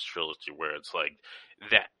Nolan's trilogy, where it's like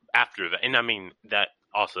that after that, and I mean that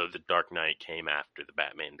also the Dark Knight came after the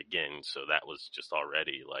Batman Begins, so that was just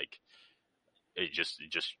already like it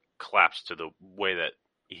just collapsed to the way that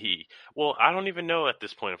I don't even know at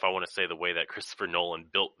this point if I want to say the way that Christopher Nolan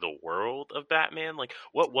built the world of Batman. Like,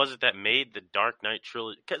 what was it that made the Dark Knight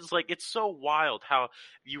trilogy? Because, like, it's so wild how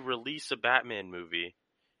you release a Batman movie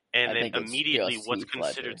and then immediately what's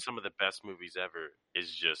considered some of the best movies ever is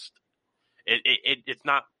just it's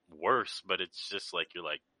not worse, but it's just like you're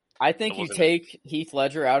like. I think you take Heath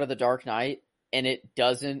Ledger out of the Dark Knight and it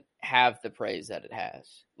doesn't have the praise that it has.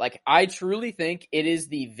 Like, I truly think it is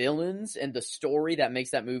the villains and the story that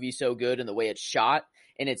makes that movie so good and the way it's shot,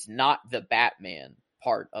 and it's not the Batman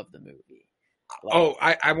part of the movie. Like,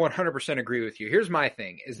 I 100% agree with you. Here's my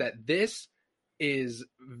thing, is that this is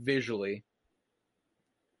visually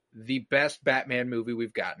the best Batman movie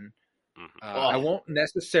we've gotten. I won't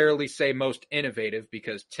necessarily say most innovative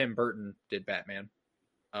because Tim Burton did Batman,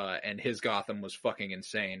 and his Gotham was fucking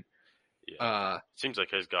insane. Yeah. Seems like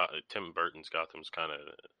Tim Burton's Gotham's kind of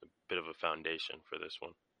a bit of a foundation for this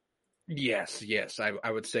one. Yes,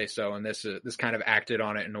 I would say so. And this kind of acted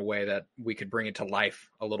on it in a way that we could bring it to life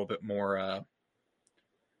a little bit more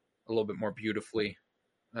beautifully,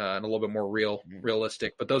 and a little bit more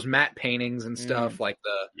realistic. But those matte paintings and stuff, like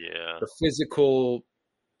the physical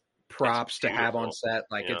props to have on set,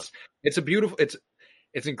 like it's a beautiful,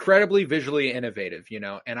 it's incredibly visually innovative, you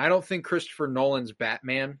know. And I don't think Christopher Nolan's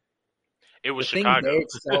Batman. It was Chicago.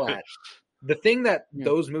 The thing that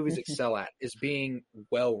those movies excel at is being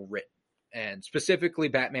well written, and specifically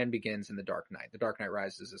Batman Begins and The Dark Knight. The Dark Knight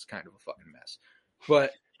Rises is kind of a fucking mess,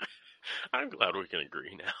 but I'm glad we can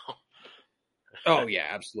agree now. Oh yeah,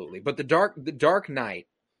 absolutely. But the Dark Knight,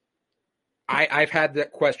 I've had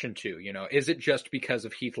that question too. You know, is it just because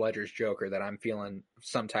of Heath Ledger's Joker that I'm feeling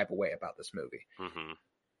some type of way about this movie? Mm-hmm.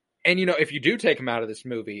 And, you know, if you do take him out of this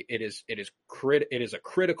movie, it is a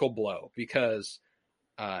critical blow because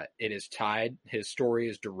it is tied. His story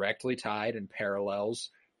is directly tied and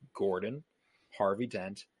parallels Gordon, Harvey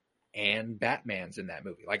Dent, and Batman's in that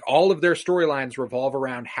movie. Like, all of their storylines revolve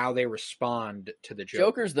around how they respond to the Joker.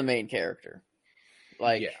 Joker's the main character.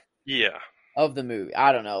 Like, yeah, of the movie.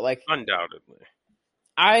 I don't know. Like, undoubtedly.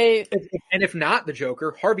 And if not the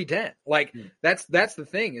Joker, Harvey Dent. Like, that's the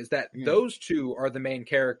thing, is that those two are the main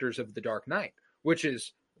characters of The Dark Knight, which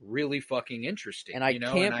is really fucking interesting. And I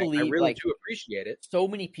can't believe, I really do appreciate it. So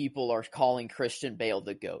many people are calling Christian Bale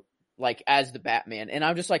the GOAT, like, as the Batman. And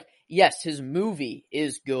I'm just like, yes, his movie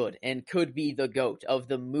is good and could be the GOAT of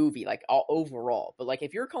the movie, like, all overall. But, like,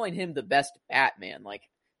 if you're calling him the best Batman, like,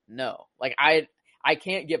 no. Like, I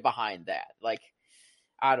can't get behind that. Like,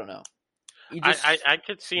 I don't know. I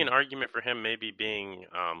could see an argument for him maybe being He's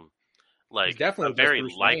like definitely a very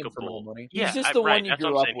Bruce Wayne for more likable. money. He's just the one you That's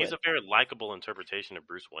what grew I'm up saying. He's with. a very likable interpretation of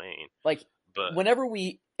Bruce Wayne. Like, But whenever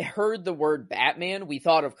we heard the word Batman, we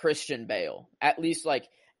thought of Christian Bale. At least, like,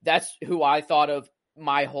 that's who I thought of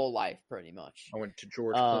my whole life, pretty much. I went to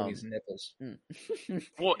George Clooney's nipples.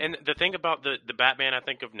 well, and the thing about the Batman I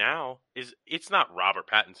think of now is it's not Robert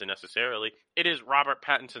Pattinson necessarily. It is Robert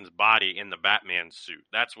Pattinson's body in the Batman suit.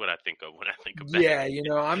 That's what I think of when I think of Batman. Yeah, you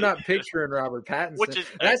know, I'm not picturing Robert Pattinson. Which is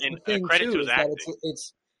that's the thing credit too. to his Is that acting.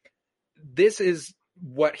 this is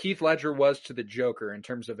what Heath Ledger was to the Joker in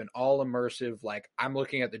terms of an all immersive. Like, I'm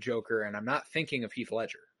looking at the Joker and I'm not thinking of Heath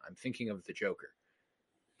Ledger. I'm thinking of the Joker.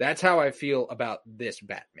 That's how I feel about this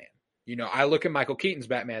Batman. You know, I look at Michael Keaton's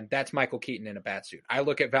Batman, that's Michael Keaton in a batsuit. I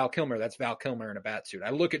look at Val Kilmer, that's Val Kilmer in a batsuit. I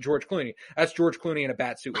look at George Clooney, that's George Clooney in a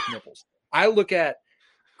batsuit with nipples. I look at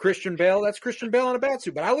Christian Bale, that's Christian Bale in a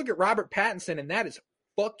batsuit. But I look at Robert Pattinson, and that is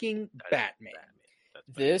fucking Batman.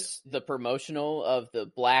 The promotional of the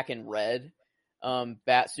black and red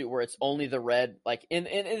batsuit where it's only the red, like, and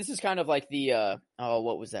this is kind of like the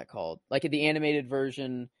what was that called? Like the animated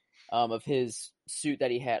version of his suit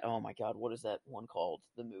that he had. Oh my god, what is that one called?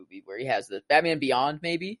 The movie where he has the Batman Beyond,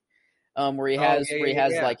 maybe, where he has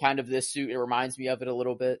like kind of this suit. It reminds me of it a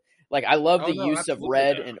little bit. Like, I love the use of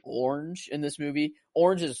red and orange in this movie.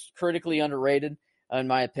 Orange is critically underrated, in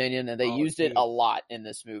my opinion, and they used it a lot in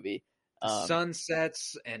this movie.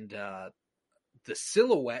 Sunsets and the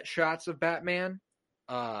silhouette shots of Batman.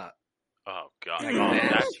 Oh god,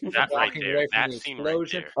 that right there, that scene right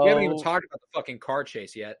there. We haven't even talked about the fucking car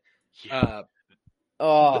chase yet. Yeah.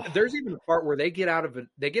 There's even a part where they get out of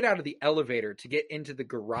the elevator to get into the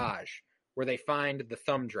garage where they find the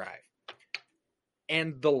thumb drive,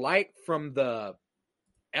 and the light from the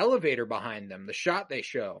elevator behind them, the shot they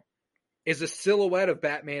show, is a silhouette of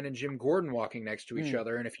Batman and Jim Gordon walking next to each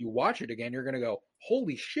other. And if you watch it again, you're going to go,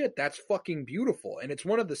 holy shit, that's fucking beautiful. And it's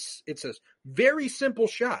it's a very simple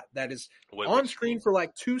shot that is on screen for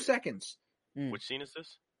like 2 seconds. Which scene is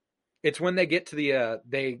this? It's when they get to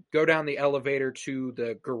they go down the elevator to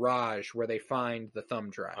the garage where they find the thumb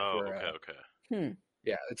drive. Oh, okay.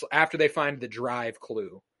 Yeah, it's after they find the drive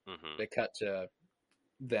clue. Mm-hmm. They cut to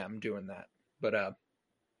them doing that. But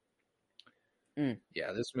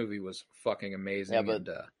yeah, this movie was fucking amazing. Yeah,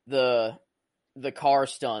 but the car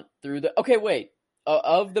stunt through the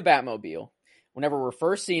of the Batmobile, whenever we're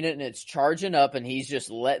first seeing it and it's charging up and he's just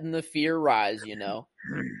letting the fear rise, you know,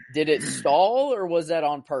 did it stall or was that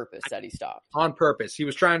on purpose that he stopped? On purpose. He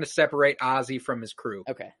was trying to separate Ozzy from his crew.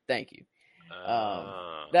 Okay, thank you.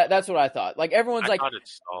 That's what I thought. Like, everyone's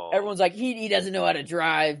like, he doesn't know how to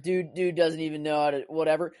drive. Dude doesn't even know how to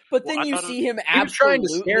whatever. But then you see him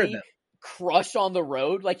absolutely crush on the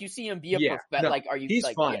road. Like, you see him be like, are you? He's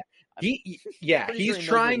like, fine. Yeah. He's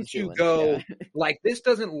trying to go like, this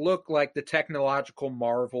doesn't look like the technological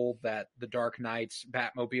marvel that the Dark Knight's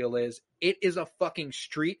Batmobile is. It is a fucking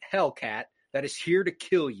street Hellcat that is here to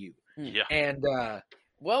kill you. Yeah. And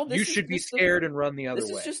you should be scared and run the other way.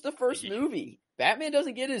 This is just the first movie. Batman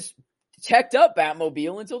doesn't get his teched up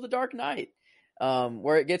Batmobile until the Dark Knight.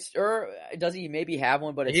 Where it gets, or does he maybe have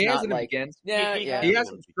one, but it's not like, he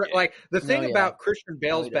hasn't, like, the thing about Christian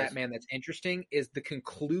Bale's Batman that's interesting is the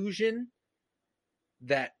conclusion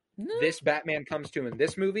that this Batman comes to in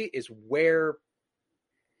this movie is where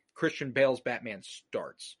Christian Bale's Batman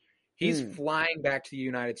starts. He's flying back to the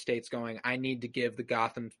United States going, I need to give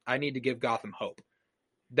Gotham hope.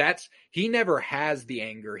 He never has the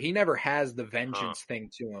anger. He never has the vengeance thing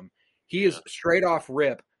to him. He is straight off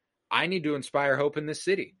rip. I need to inspire hope in this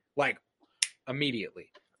city, like, immediately.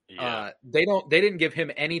 Yeah. They didn't give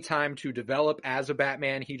him any time to develop as a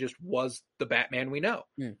Batman. He just was the Batman we know.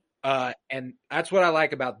 And that's what I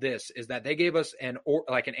like about this, is that they gave us an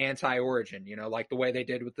anti-origin, you know, like the way they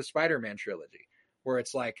did with the Spider-Man trilogy, where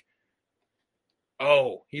it's like,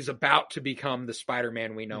 oh, he's about to become the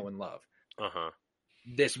Spider-Man we know and love.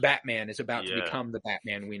 This Batman is about to become the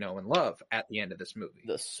Batman we know and love at the end of this movie.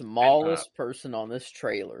 The smallest person on this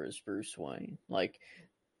trailer is Bruce Wayne. Like,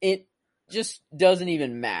 it just doesn't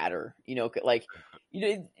even matter. You know, like, you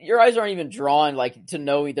know, your eyes aren't even drawn, like, to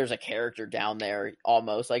know there's a character down there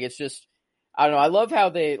almost. Like, it's just, I don't know. I love how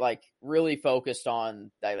they, like, really focused on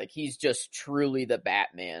that. Like, he's just truly the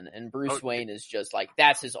Batman, and Bruce Wayne is just, like,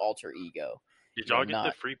 that's his alter ego. Did y'all get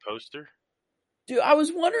the free poster? Dude, I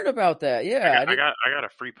was wondering about that. Yeah, I got a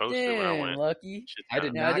free poster when I went. Lucky. I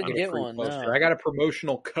did not. I didn't get one. Poster. No. I got a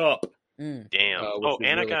promotional cup. Damn. And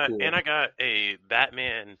really I got a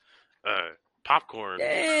Batman popcorn.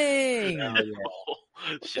 Dang. Hell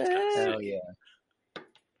yeah. Hell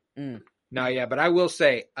yeah. No, yeah, but I will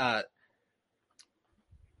say,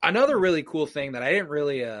 another really cool thing that I didn't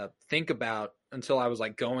really think about until I was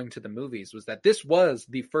like going to the movies was that this was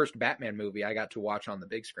the first Batman movie I got to watch on the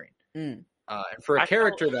big screen. Mm. And for a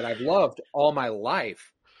character that I've loved all my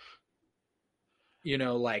life, you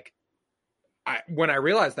know, like when I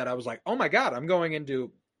realized that, I was like, oh my God, I'm going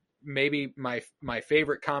into maybe my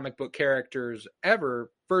favorite comic book characters ever.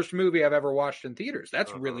 First movie I've ever watched in theaters.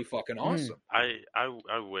 That's really fucking awesome. I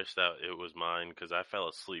wish that it was mine because I fell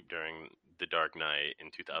asleep during The Dark Knight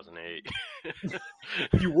in 2008.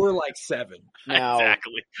 You were like 7. Now,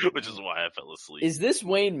 exactly, which is why I fell asleep. is this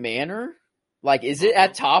Wayne Manor? Like, is it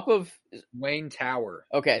at top of Wayne Tower?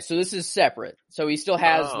 Okay, so this is separate. So he still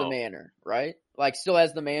has the manor, right? Like, still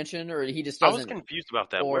has the mansion, or he just doesn't? I was confused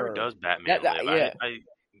about that. or- Where does Batman live? yeah.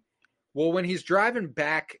 Well, when he's driving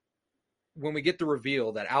back, when we get the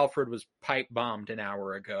reveal that Alfred was pipe bombed an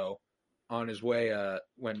hour ago on his way,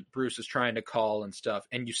 when Bruce is trying to call and stuff,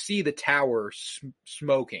 and you see the tower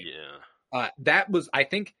smoking. Yeah. That was, I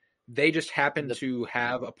think they just happened to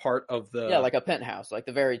have a part of the like a penthouse. Like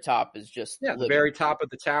the very top is just the very top of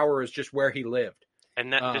the tower is just where he lived.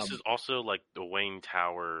 And that this is also like the Wayne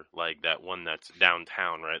Tower, like that one that's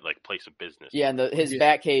downtown, right? Like place of business. Yeah, and his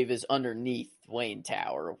Batcave is underneath Wayne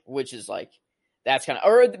Tower, which is like that's kind of,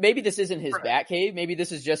 or maybe this isn't his Batcave. Maybe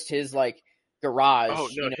this is just his like garage. Oh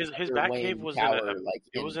no, his Batcave was Tower,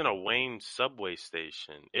 it was in a Wayne subway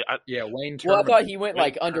station. Wayne Terminal. Well, I thought he went Wayne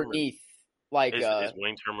like underneath. Like is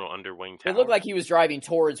Wayne Terminal under Wayne Tower? It looked like he was driving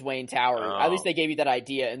towards Wayne Tower. Oh. At least they gave you that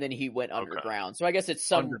idea, and then he went underground. So I guess it's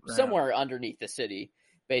somewhere underneath the city,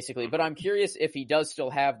 basically. But I'm curious if he does still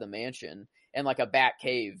have the mansion and like a bat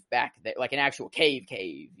cave back there, like an actual cave,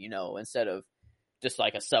 you know, instead of just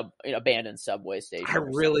like a abandoned subway station. I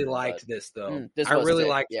really liked this though. I really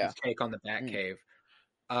liked his take on the Batcave.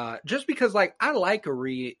 Just because like I like a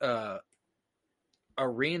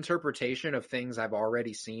reinterpretation of things I've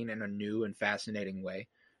already seen in a new and fascinating way.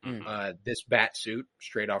 This bat suit,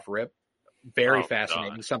 straight off rip, very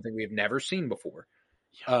fascinating. God. Something we've never seen before.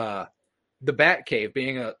 Yeah. The Batcave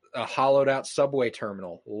being a hollowed out subway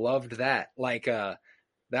terminal, loved that. Like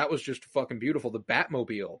that was just fucking beautiful. The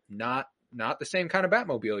Batmobile, not the same kind of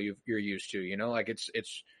Batmobile you're used to. You know, like it's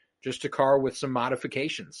just a car with some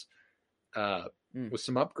modifications, with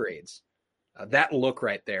some upgrades. That look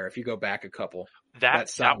right there, if you go back a couple,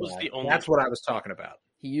 that was the only. That's what I was talking about.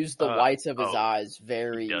 He used the whites of his eyes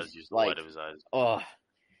very. He does use the white of his eyes. Oh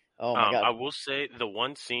my God! I will say the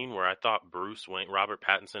one scene where I thought Robert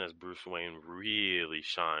Pattinson as Bruce Wayne really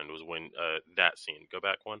shined was when that scene. Go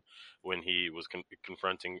back one when he was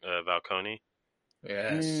confronting Falcone.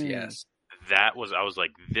 Yes. That was. I was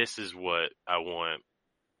like, this is what I want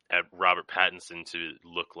at Robert Pattinson to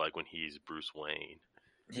look like when he's Bruce Wayne.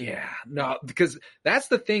 Yeah, no, because that's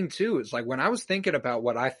the thing too. Is like when I was thinking about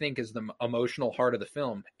what I think is the emotional heart of the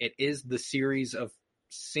film, it is the series of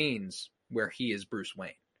scenes where he is Bruce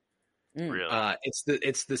Wayne. Really?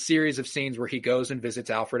 It's the series of scenes where he goes and visits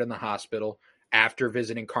Alfred in the hospital after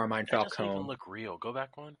visiting Carmine Falcone. Doesn't even look real. Go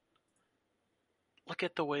back one. Look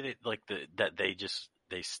at the way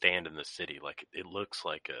they stand in the city. Like it looks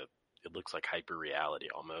like hyper reality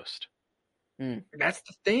almost. That's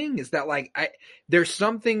the thing, is that like there's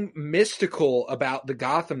something mystical about the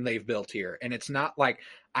Gotham they've built here, and it's not like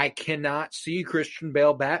I cannot see Christian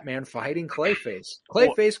Bale Batman fighting Clayface.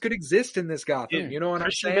 Clayface could exist in this Gotham. You know what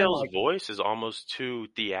Christian I'm saying? Bale's voice is almost too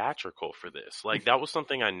theatrical for this. Like that was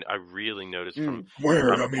something I really noticed from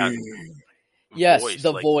Yes, voice.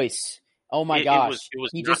 The voice. Oh my gosh. It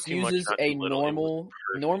was he just uses a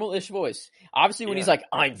normal-ish voice. Obviously when he's like,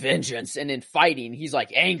 I'm vengeance, and in fighting, he's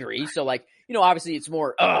like angry. So like, you know, obviously it's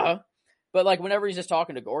more, but like whenever he's just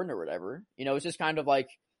talking to Gordon or whatever, you know, it's just kind of like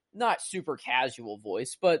not super casual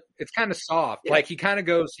voice, but it's kind of soft. Yeah. Like he kind of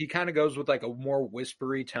goes with like a more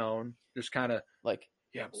whispery tone. Just kind of like,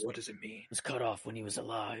 yeah, but what does it mean? It was cut off when he was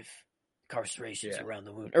alive. Incarcerations around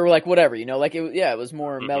the wound. Or like whatever, you know, like it was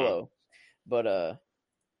more mellow. But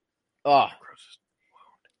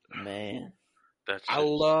man. I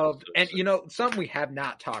love, and you know, something we have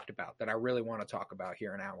not talked about that I really want to talk about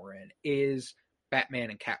here an hour in is Batman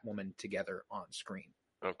and Catwoman together on screen.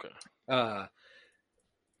 Okay.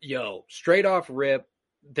 Straight off rip,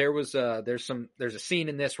 there's a scene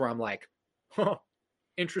in this where I'm like,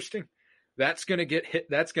 interesting. That's gonna get hit.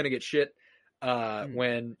 That's gonna get shit.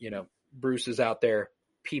 When you know Bruce is out there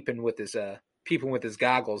peeping with his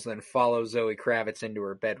goggles, then follows Zoe Kravitz into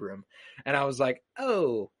her bedroom, and I was like,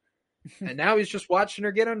 oh. And now he's just watching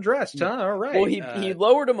her get undressed, huh? All right. Well, he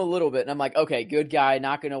lowered him a little bit, and I'm like, okay, good guy,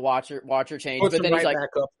 not going to watch her change. Puts But then him he's right like, back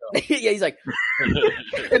up, though. yeah, he's like,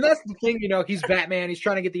 And that's the thing, he's Batman. He's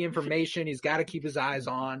trying to get the information. He's got to keep his eyes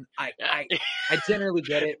on. I generally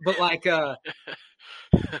get it, but like,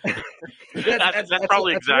 that's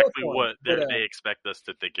probably exactly what they expect us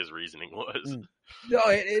to think his reasoning was. No,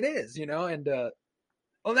 it is, and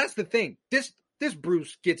well, that's the thing. This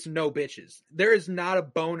Bruce gets no bitches. There is not a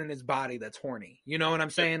bone in his body that's horny. You know what I'm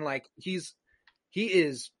saying? Like he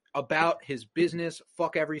is about his business.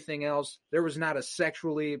 Fuck everything else. There was not a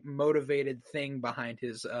sexually motivated thing behind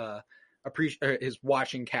his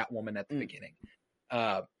watching Catwoman at the beginning.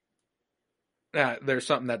 There's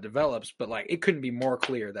something that develops, but like it couldn't be more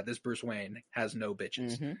clear that this Bruce Wayne has no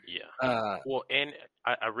bitches. Mm-hmm. Yeah. Well, and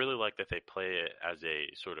I really like that they play it as a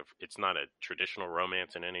sort of, it's not a traditional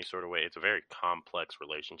romance in any sort of way. It's a very complex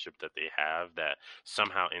relationship that they have that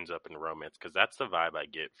somehow ends up in romance, because that's the vibe I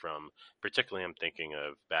get from, particularly I'm thinking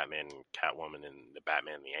of Batman and Catwoman and the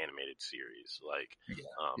Batman the Animated Series, like,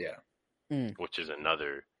 which is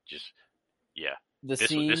another just, this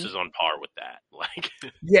is on par with that. Like,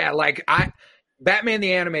 yeah, like Batman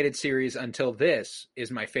the Animated Series until this is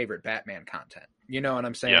my favorite Batman content. You know what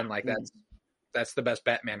I'm saying? Yeah. Like that's the best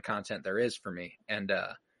Batman content there is for me. And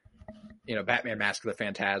Batman Mask of the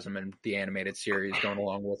Phantasm and the animated series going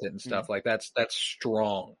along with it and stuff like that's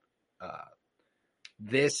strong.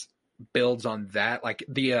 This builds on that. Like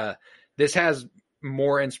this has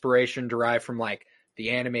more inspiration derived from like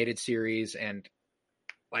the animated series, and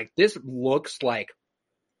like this looks like,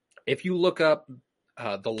 if you look up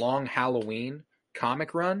the Long Halloween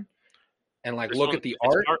comic run and like look at the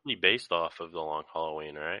art, it's partly based off of the Long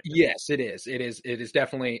Halloween, right? Yes, it is. It is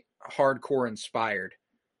definitely hardcore inspired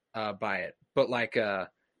by it. But like the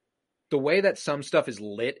way that some stuff is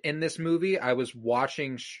lit in this movie, I was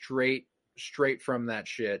watching straight from that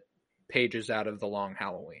shit pages out of the Long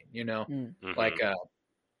Halloween, Mm-hmm. like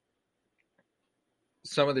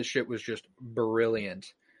some of the shit was just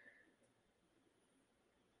brilliant.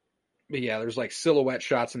 But yeah, there's like silhouette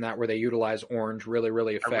shots in that where they utilize orange really,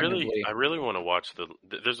 really effectively. I really want to watch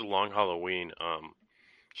there's a Long Halloween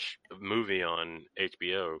movie on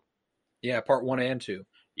HBO. Yeah, part 1 and 2.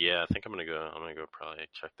 Yeah, I think I'm gonna go probably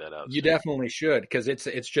check that out. You definitely should, because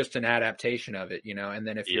it's just an adaptation of it, And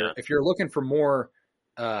then if you're looking for more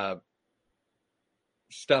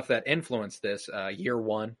stuff that influenced this, Year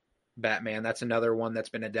One, Batman, that's another one that's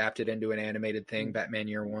been adapted into an animated thing. Batman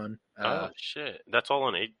Year One. Oh shit, that's all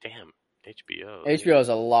on HBO. HBO has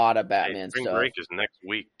a lot of Batman Spring stuff. Break is next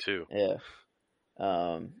week too. Yeah.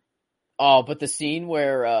 But the scene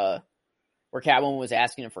where Catwoman was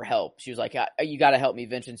asking him for help, she was like, "You got to help me,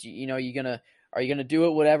 Vengeance. Are you gonna do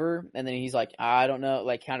it? Whatever." And then he's like, "I don't know,"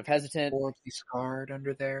 like kind of hesitant. Or he's scarred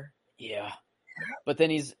under there. Yeah. But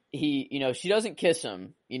then she doesn't kiss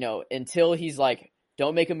him, until he's like,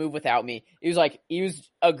 "Don't make a move without me." He was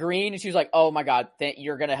agreeing, and she was like, "Oh my God,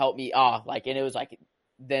 you're gonna help me." And it was like,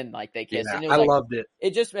 then like they kissed. Yeah, and it was I loved it.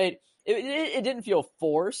 It just made it didn't feel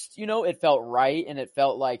forced, It felt right, and it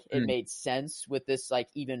felt like it made sense with this like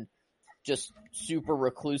even just super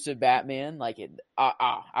reclusive Batman. Like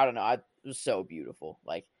I don't know, it was so beautiful.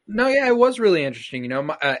 Like. No, yeah, it was really interesting.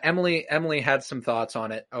 Emily had some thoughts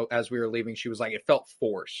on it as we were leaving. She was like, it felt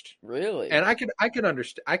forced. Really? And I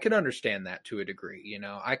could understand that to a degree.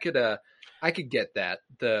 I could get that.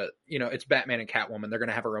 It's Batman and Catwoman. They're going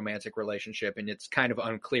to have a romantic relationship, and it's kind of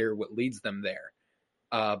unclear what leads them there.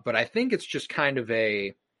 But I think it's just kind of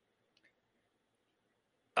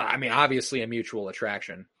obviously a mutual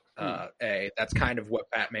attraction. That's kind of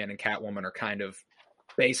what Batman and Catwoman are kind of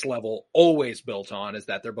base level always built on, is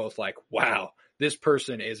that they're both like, wow, this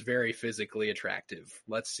person is very physically attractive.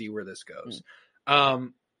 Let's see where this goes.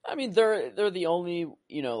 They're the only,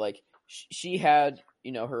 like she had,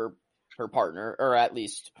 her partner, or at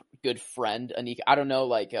least good friend, Anika. I don't know,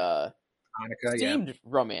 like Monica, seemed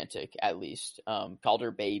romantic, at least. Called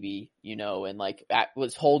her baby, and like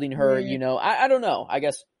was holding her, I don't know. I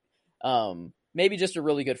guess maybe just a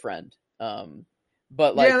really good friend.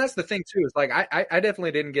 But like, yeah, that's the thing too. It's like I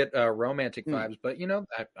definitely didn't get romantic vibes, but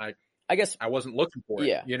I guess I wasn't looking for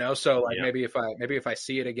it. Yeah. So like maybe if I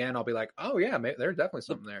see it again, I'll be like, oh yeah, there's definitely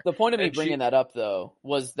something there. The point of me bringing that up though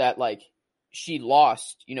was that like she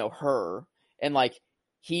lost, her, and like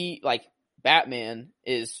Batman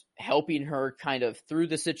is helping her kind of through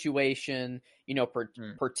the situation,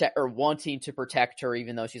 protect or wanting to protect her,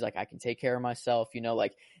 even though she's like, I can take care of myself.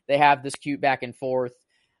 Like they have this cute back and forth.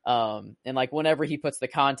 And like whenever he puts the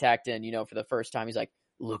contact in, for the first time, he's like,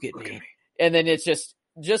 look at me. And then it's just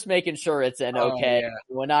just making sure it's an Oh, okay. yeah.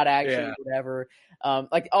 We're not actually Yeah. whatever.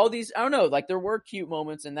 Like all these, I don't know, like there were cute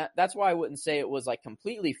moments, and that's why I wouldn't say it was like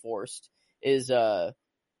completely forced. I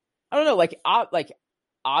don't know, like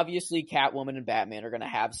obviously Catwoman and Batman are gonna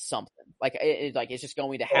have something. Like it's just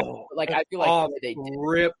going to happen. Oh, Like I feel like off they did.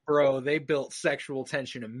 rip, bro. They built sexual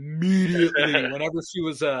tension immediately.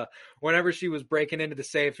 Whenever she was breaking into the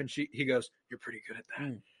safe, and he goes, "You're pretty good at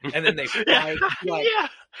that." And then they fight,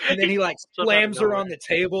 and then he like slams her on the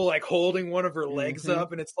table, like holding one of her legs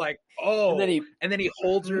up, and it's like, oh, and then he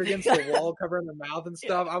holds her against the wall, covering her mouth and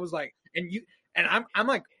stuff. I was like, I'm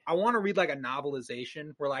like, I want to read like a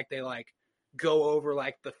novelization where like they like go over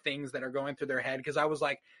like the things that are going through their head, because I was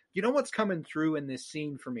like, you know what's coming through in this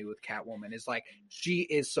scene for me with Catwoman is like she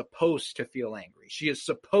is supposed to feel angry. She is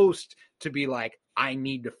supposed to be like, I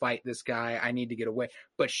need to fight this guy. I need to get away.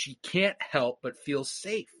 But she can't help but feel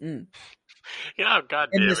safe. Yeah, God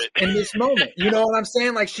damn it. In this moment. You know what I'm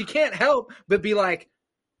saying? Like she can't help but be like,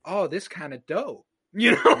 oh, this kind of dope.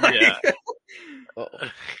 You know? Like, yeah.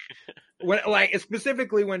 When like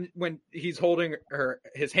specifically when he's holding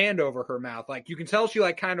his hand over her mouth, like you can tell she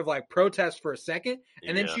like kind of like protests for a second,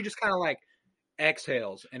 and then she just kind of like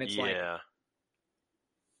exhales, and it's like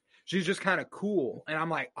she's just kind of cool, and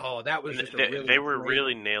I'm like, oh, that was just they were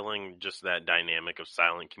really nailing just that dynamic of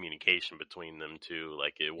silent communication between them too.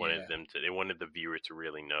 Like they wanted the viewer to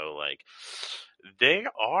really know like they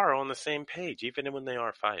are on the same page even when they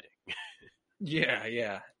are fighting.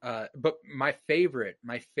 Yeah. But my favorite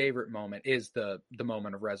moment is the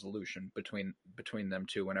moment of resolution between them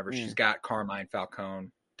two. Whenever she's got Carmine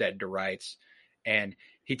Falcone dead to rights, and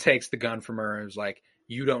he takes the gun from her and is like,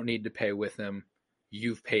 "You don't need to pay with him.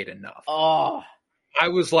 You've paid enough." Oh, I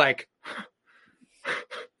was like,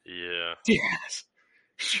 yeah, yes,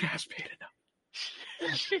 she has paid enough.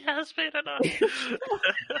 She has paid enough.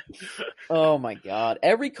 Oh my God.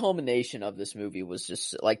 Every culmination of this movie was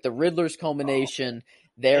just like the Riddler's culmination,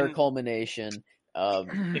 their culmination.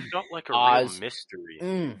 It felt like a real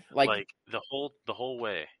mystery. Like the whole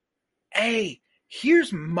way. Hey,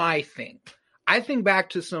 here's my thing. I think back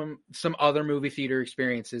to some other movie theater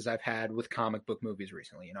experiences I've had with comic book movies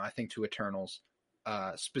recently. You know, I think to Eternals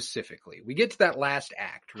specifically. We get to that last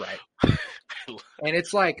act, right? And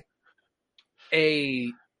it's like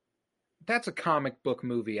that's a comic book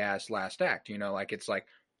movie ass last act, you know, like it's like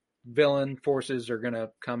villain forces are gonna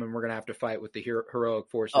come and we're gonna have to fight with the heroic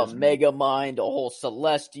forces. A mega mind, a whole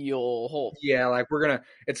celestial whole. Yeah, like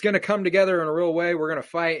it's gonna come together in a real way. We're gonna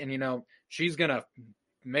fight, and you know, she's gonna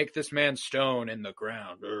make this man stone in the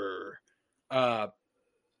ground. I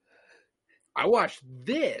watched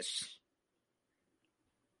this.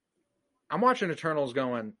 I'm watching Eternals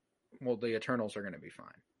going, well, the Eternals are gonna be fine.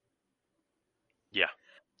 Yeah.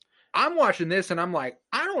 I'm watching this and I'm like,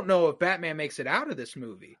 I don't know if Batman makes it out of this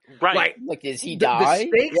movie. Right. Like does he die?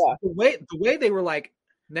 The stakes, the way they were like,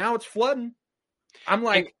 now it's flooding. I'm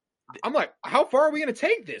like, how far are we going to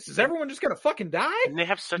take this? Is everyone just going to fucking die? And they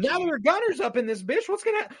have such now there are gunners up in this bitch. What's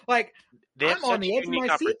going to like? I'm on the edge of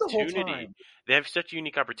my seat the whole time. They have such a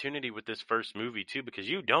unique opportunity with this first movie too, because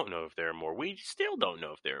you don't know if there are more. We still don't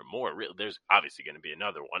know if there are more. There's obviously going to be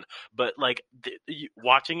another one, but like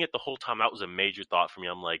watching it the whole time, that was a major thought for me.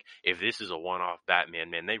 I'm like, if this is a one-off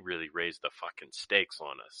Batman, man, they really raised the fucking stakes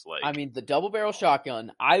on us. Like, I mean, the double barrel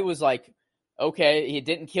shotgun. I was like, okay, he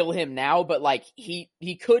didn't kill him now, but like he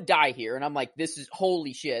could die here, and I'm like, this is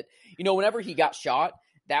holy shit. You know, whenever he got shot,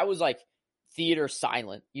 that was like theater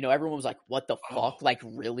silent. You know, everyone was like, what the fuck? Like,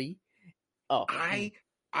 really? Oh,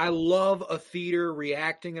 I love a theater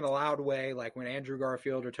reacting in a loud way, like when Andrew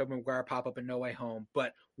Garfield or Tobey Maguire pop up in No Way Home.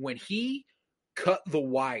 But when he cut the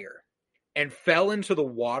wire and fell into the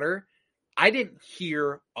water, I didn't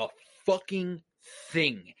hear a fucking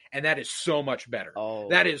thing. And that is so much better. Oh,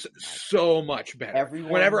 that is so much better.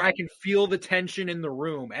 Whenever I can feel the tension in the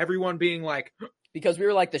room, everyone being like, because we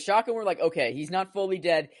were like, the shotgun, we're like, okay, he's not fully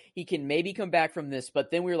dead. He can maybe come back from this.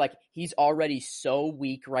 But then we were like, he's already so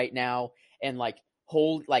weak right now. And like,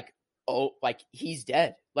 he's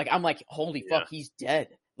dead. Like, I'm like, holy fuck, he's dead.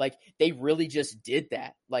 Like, they really just did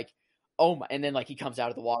that. Like, oh my, and then like he comes out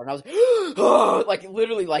of the water and I was oh, like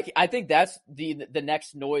literally like, I think that's the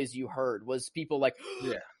next noise you heard was people like,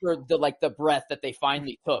 for the breath that they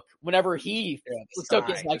finally took whenever he took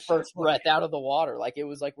his like first breath out of the water. Like, it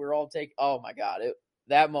was like, we're all oh my God,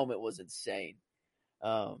 that moment was insane.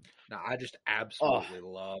 No, I just absolutely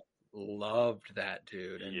loved that,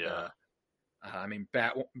 dude. And, I mean,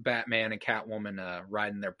 Batman and Catwoman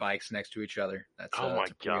riding their bikes next to each other. That's oh my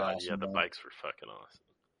God, awesome the bikes were fucking awesome.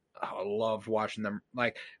 I loved watching them.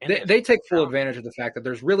 Like And they take full sound- advantage of the fact that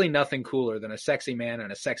there's really nothing cooler than a sexy man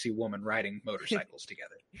and a sexy woman riding motorcycles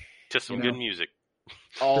together. to some you know. good music.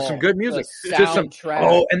 Just some good music. The Just some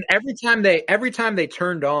soundtrack. and every time they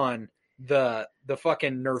turned on the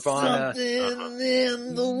fucking Nirvana. Something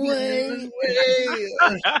in the way.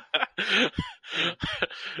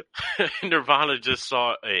 Nirvana just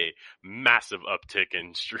saw a massive uptick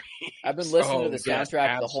in streams. I've been listening to the yes,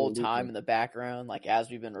 soundtrack the whole absolutely. time in the background, like as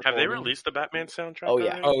we've been Have recording. they released the Batman soundtrack? Oh,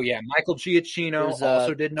 yeah. already? Oh yeah, Michael Giacchino There's,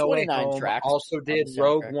 also did No Way 29 Home, tracks also on did the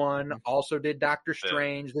Rogue soundtrack. One, also did Doctor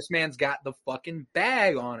Strange. This man's got the fucking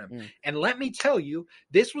bag on him. Mm. And let me tell you,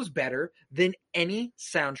 this was better than any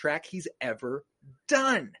soundtrack he's ever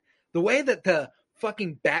done. The way that the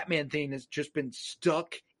fucking Batman thing has just been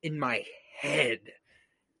stuck in my head.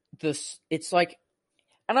 It's like,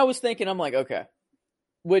 and I was thinking, I'm like, okay,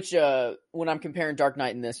 which when I'm comparing Dark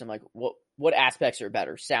Knight and this, I'm like, what aspects are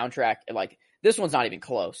better? Soundtrack, like this one's not even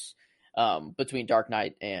close between Dark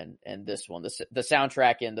Knight and this one. The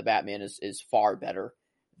soundtrack in the Batman is far better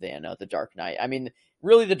than the Dark Knight. I mean,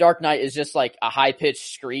 really, the Dark Knight is just like a high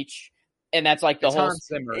pitched screech, and that's like the It's whole. Hans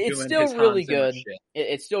Zimmer It's doing still his really Hans Zimmer good. shit.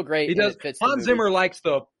 It's still great. He and does. it fits the Hans movie. Zimmer likes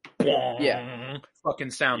the Yeah.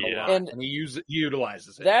 fucking sound a Yeah. lot, And and he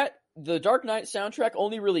utilizes it. That the Dark Knight soundtrack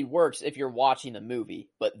only really works if you're watching the movie,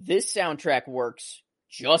 but this soundtrack works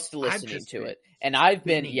just listening just to been it. And I've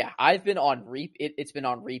been spinning. I've been on it's been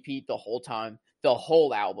on repeat the whole time, the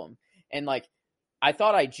whole album. And like I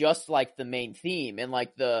thought I just liked the main theme and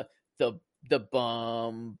like the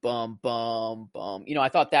bum bum bum bum. You know, I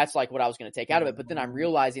thought that's like what I was going to take out of it, but then I'm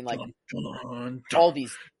realizing like Dun, all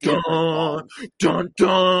these different dun, songs. dun,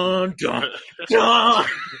 dun, dun, dun.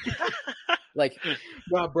 Like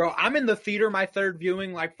Bro, I'm in the theater, my third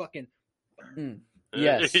viewing, like fucking.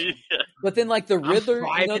 yes. Yeah. But then like the I'm Riddler, you know,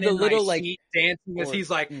 thriving the in my little like seat, dancing as or- he's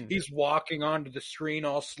like Mm. he's walking onto the screen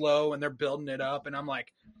all slow, and they're building it up, and I'm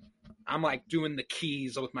like doing the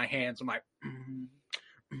keys with my hands.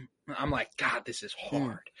 I'm like, God, this is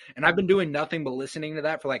hard. And I've been doing nothing but listening to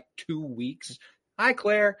that for like 2 weeks. Hi,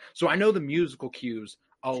 Claire. So I know the musical cues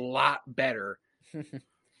a lot better.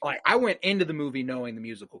 Like I went into the movie knowing the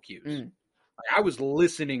musical cues. Mm. Like, I was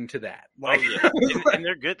listening to that. Oh Like, yeah, and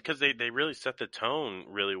they're good because they really set the tone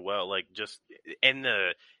really well. Like just and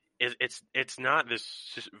it's not this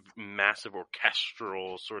just massive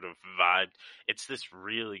orchestral sort of vibe. It's this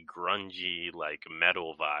really grungy like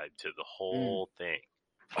metal vibe to the whole thing.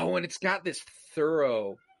 oh, and it's got this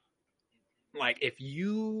thorough. Like if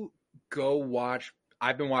you go watch,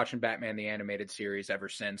 I've been watching Batman the Animated Series ever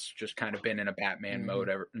since. Just kind of been in a Batman mode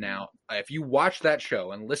now. If you watch that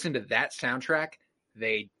show and listen to that soundtrack,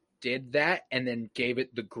 they did that and then gave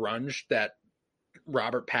it the grunge that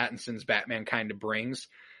Robert Pattinson's Batman kind of brings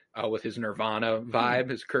with his Nirvana vibe,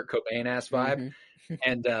 his Kurt Cobain ass vibe. Mhm.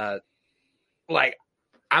 And like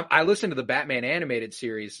I listened to the Batman Animated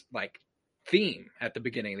Series like theme at the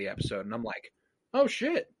beginning of the episode, and I'm like, oh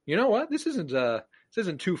shit, you know what? This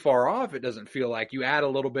isn't too far off. It doesn't feel like you add a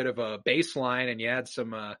little bit of a bass line and you add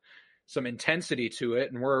some intensity to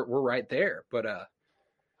it, and we're right there. But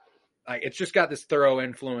like it's just got this thorough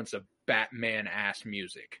influence of Batman ass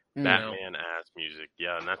music. Mm. Batman ass music,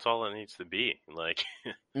 yeah, and that's all it needs to be. Like,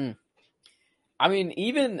 I mean,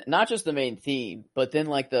 even not just the main theme, but then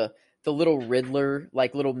like the little Riddler,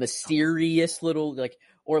 like little mysterious little like,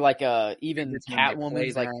 or like even It's when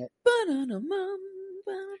they play Catwoman's like,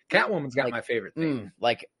 Catwoman's got like, my favorite theme.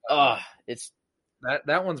 like, it's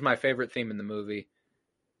That one's my favorite theme in the movie.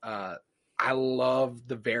 I love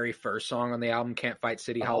the very first song on the album, Can't Fight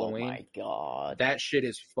City Halloween. Oh my god, That shit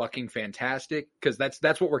is fucking fantastic because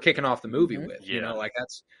that's what we're kicking off the movie Mhm. with. You Yeah. know, like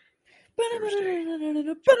that's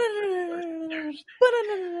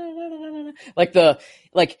like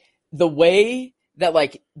the way that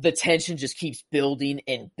like the tension just keeps building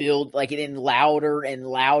and build like and louder and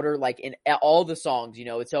louder like in all the songs, you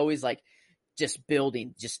know, it's always like just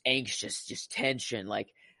building, just anxious, just tension. Like,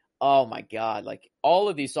 oh my god, like all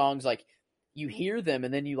of these songs, like you hear them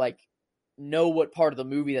and then you like know what part of the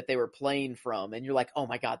movie that they were playing from, and you're like, oh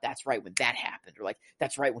my god, that's right when that happened, or like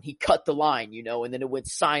that's right when he cut the line, you know, and then it went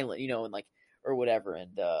silent, you know, and like or whatever,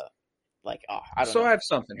 and like I don't know. I have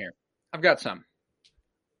something here. I've got some.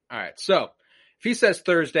 All right. So if he says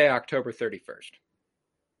Thursday, October 31st,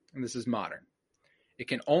 and this is modern, it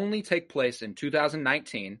can only take place in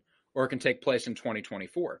 2019 or it can take place in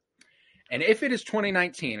 2024. And if it is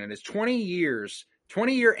 2019 and it's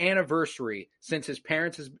 20-year anniversary since his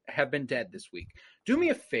parents have been dead this week, do me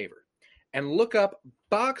a favor and look up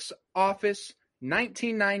Box Office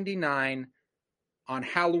 1999 on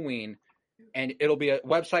Halloween. And it'll be a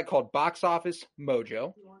website called Box Office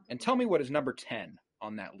Mojo. and tell me what is number 10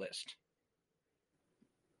 on that list.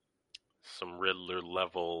 Some Riddler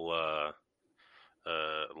level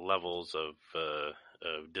levels of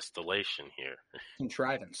distillation here.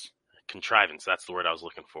 Contrivance. Contrivance, that's the word I was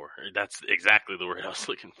looking for. That's exactly the word I was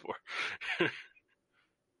looking for.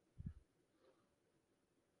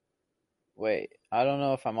 Wait, I don't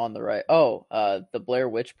know if I'm on the right. Oh, the Blair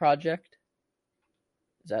Witch Project.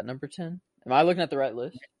 Is that number 10? Am I looking at the right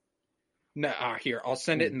list? No, here, I'll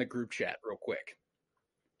send it in the group chat real quick.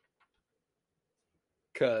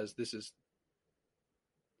 Because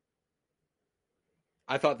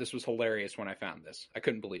I thought this was hilarious when I found this. I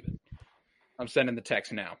couldn't believe it. I'm sending the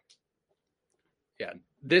text now. Yeah,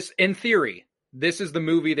 this, in theory, this is the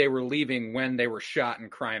movie they were leaving when they were shot in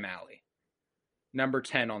Crime Alley. Number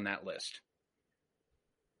 10 on that list.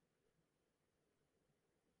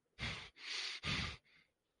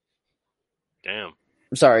 Damn.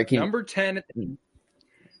 I'm sorry. Number 10,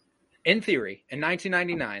 in theory, in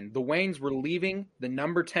 1999, the Waynes were leaving the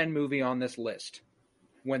number 10 movie on this list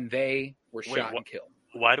when they were shot and killed.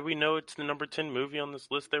 Why do we know it's the number 10 movie on this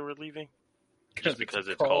list they were leaving? Just because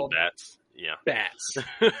it's called Bats. Yeah. Bats.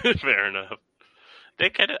 Fair enough.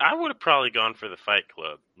 I would have probably gone for the Fight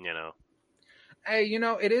Club, you know. Hey, you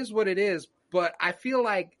know, it is what it is, but I feel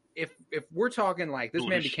like if we're talking like this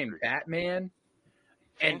man became Batman,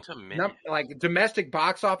 and like domestic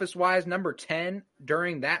box office wise, number 10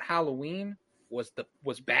 during that Halloween was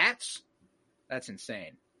Bats. That's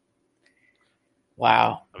insane.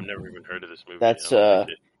 Wow. I've never even heard of this movie.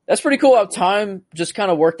 That's pretty cool how time just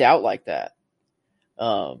kind of worked out like that.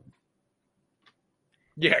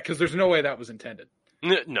 Yeah, because there's no way that was intended.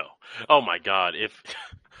 No. Oh my God. If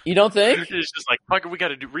you don't think it's just like, fuck, we got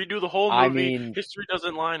to redo the whole movie. I mean, history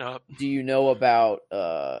doesn't line up. Do you know about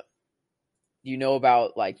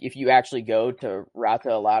like if you actually go to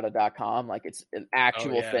rataalada.com, like it's an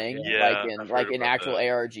actual thing, like in actual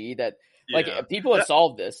ARG that like people have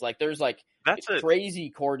solved this. Like there's like crazy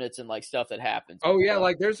coordinates and like stuff that happens. Oh yeah,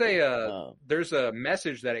 like there's a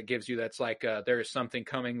message that it gives you that's like there is something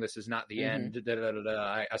coming. This is not the end.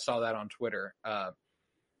 I saw that on Twitter.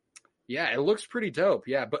 Yeah, it looks pretty dope.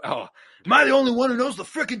 Yeah, but am I the only one who knows the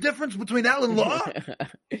freaking difference between that and law?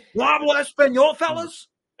 Habla Espanol, fellas.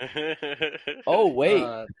 Oh wait.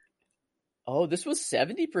 This was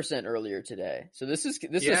 70% earlier today. So this is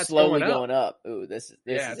slowly going up. Ooh, this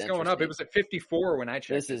is going up. It was at 54 when I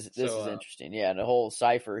checked. This is interesting. Yeah, and the whole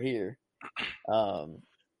cipher here.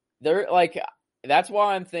 They're like that's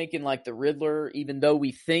why I'm thinking like the Riddler, even though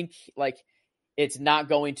we think like it's not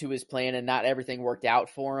going to his plan and not everything worked out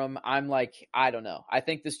for him, I'm like, I don't know. I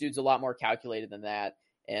think this dude's a lot more calculated than that.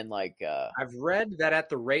 And like I've read that at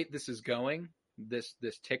the rate this is going, this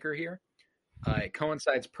ticker here, it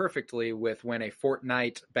coincides perfectly with when a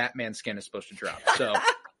Fortnite Batman skin is supposed to drop. So,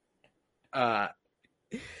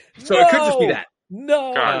 it could just be that.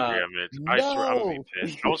 No, God damn it! I swear I'm gonna be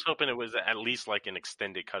pissed. I was hoping it was at least like an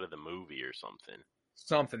extended cut of the movie or something.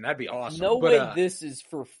 That'd be awesome. No way, this is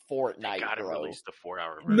for Fortnite. Gotta bro. release the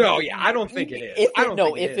 4-hour version. No, yeah, I don't think it is.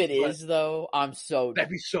 If it is, though, I'm so. That'd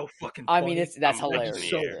be so fucking. I funny. mean, that's hilarious.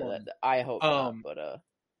 So fun. I hope not, but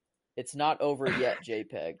it's not over yet.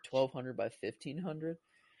 JPEG 1200 by 1500.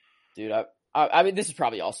 Dude, I mean, this is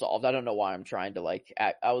probably all solved. I don't know why I'm trying to like.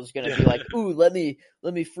 I was gonna be like, ooh, let me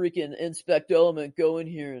freaking inspect element, go in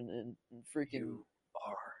here and freaking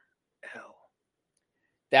URL.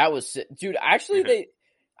 That was, dude. Actually,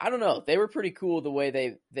 I don't know. They were pretty cool the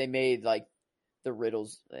way they made like the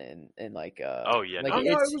riddles and like. Oh yeah, like,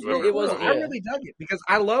 it was. I really dug it because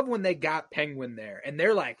I love when they got Penguin there and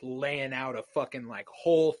they're like laying out a fucking like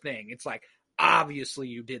whole thing. It's like, obviously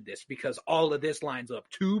you did this because all of this lines up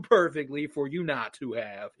too perfectly for you not to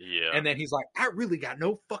have. Yeah. And then he's like, I really got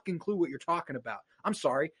no fucking clue what you're talking about. I'm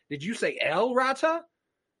sorry. Did you say El Rata?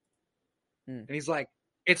 And he's like,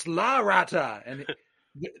 it's La Rata. And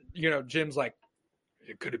you know, Jim's like,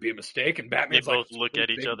 could it be a mistake? And Batman's they both look at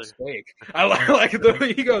each other. Mistake. I like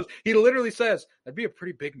he literally says, that'd be a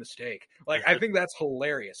pretty big mistake. Like, I think that's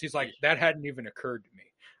hilarious. He's like, that hadn't even occurred to me.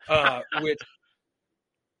 Which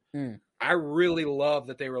I really love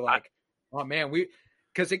that they were like, oh man,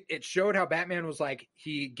 because it showed how Batman was like,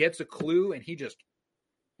 he gets a clue and he just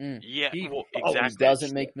exactly. He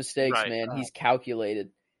doesn't make mistakes, right. Man. He's calculated.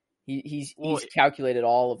 He's calculated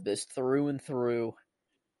all of this through and through.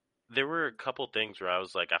 There were a couple things where I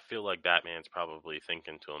was like, I feel like Batman's probably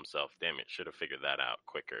thinking to himself, damn it, should have figured that out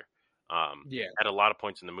quicker. At a lot of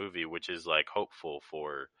points in the movie, which is like hopeful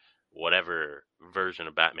for whatever version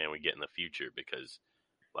of Batman we get in the future, because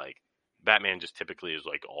like Batman just typically is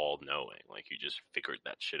like all knowing, like he just figured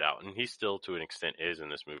that shit out, and he still to an extent is in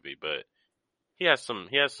this movie, but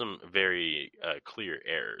he has some very clear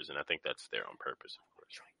errors, and I think that's there on purpose, of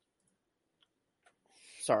course.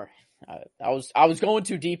 Sorry, I was going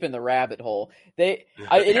too deep in the rabbit hole. It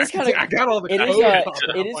is kind of I got all the it is code popping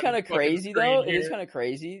up it is on kind the of fucking crazy screen though. It is here. kind of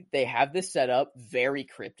crazy. They have this set up very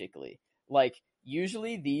cryptically. Like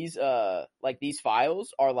usually these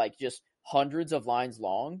files are like just hundreds of lines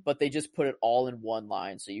long, but they just put it all in one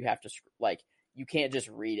line, so you have to you can't just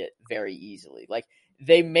read it very easily. Like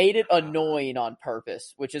they made it annoying on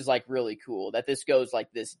purpose, which is like really cool that this goes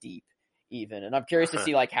like this deep even. And I'm curious to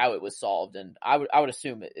see like how it was solved, and I would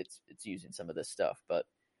assume it's using some of this stuff, but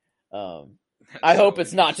I hope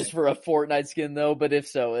it's not just for a Fortnite skin though, but if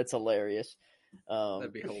so, it's hilarious.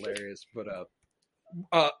 That'd be hilarious. But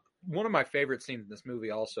one of my favorite scenes in this movie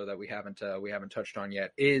also that we haven't touched on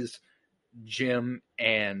yet is Jim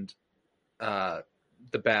and the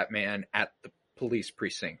Batman at the police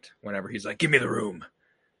precinct whenever he's like, give me the room,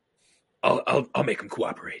 I'll make him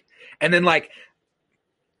cooperate. And then like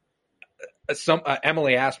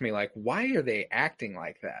Emily asked me like, why are they acting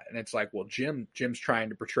like that? And it's like, well, Jim's trying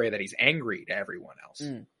to portray that he's angry to everyone else.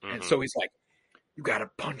 And so he's like, you gotta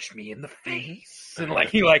punch me in the face. And like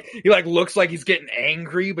he looks like he's getting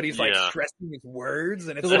angry, but he's like stressing his words,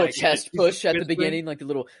 and it's the little like, chest push at the beginning, like the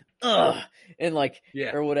little and like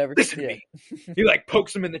or whatever. Listen to me. He like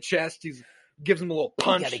pokes him in the chest. He's gives him a little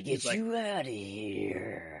punch. Gotta get you out of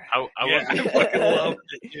here. I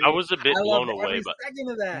was a bit blown away, but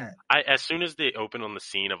second of that. As soon as they opened on the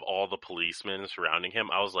scene of all the policemen surrounding him,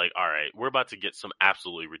 I was like, all right, we're about to get some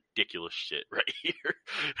absolutely ridiculous shit right here.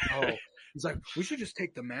 Oh, he's like, we should just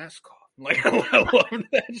take the mask off. Like, I love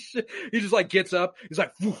that shit. He just like gets up. He's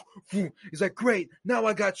like, woo, woo. He's like, great. Now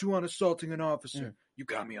I got you on assaulting an officer. You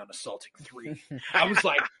got me on assaulting 3. I was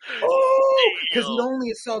like, oh, because he only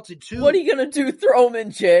assaulted 2. What are you gonna do? Throw him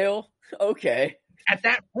in jail? Okay. At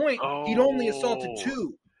that point, he'd only assaulted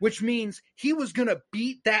 2, which means he was gonna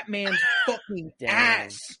beat that man's fucking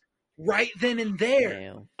ass right then and there.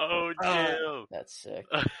 Damn. Oh, damn. That's sick.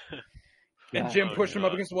 And Jim pushed him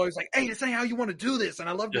up against the wall. He's like, hey, this ain't how you want to do this. And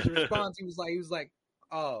I loved his response. He was like,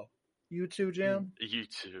 oh, you too, Jim? You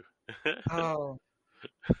too. Oh.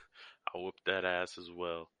 I'll whoop that ass as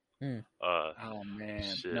well. Oh, man.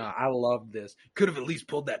 Shit. No, I loved this. Could have at least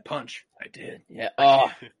pulled that punch. I did. Yeah. Oh,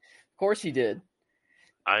 of course he did.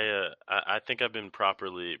 I think I've been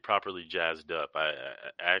properly jazzed up. I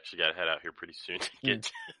actually got to head out here pretty soon to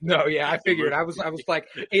get. No, yeah, I figured. I was like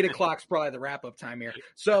 8 o'clock's probably the wrap up time here.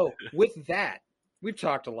 So with that, we've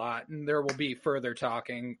talked a lot, and there will be further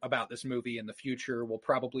talking about this movie in the future. We'll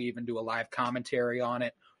probably even do a live commentary on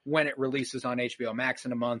it when it releases on HBO Max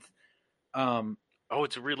in a month. Oh,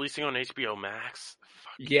 it's releasing on HBO Max?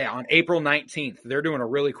 Fuck. Yeah, on April 19th. They're doing a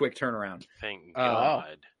really quick turnaround. Thank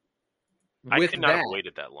God. I could not have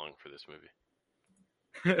waited that long for this movie.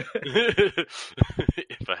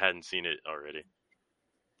 If I hadn't seen it already.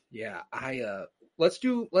 Yeah, let's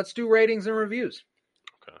do ratings and reviews.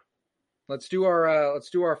 Okay. Let's do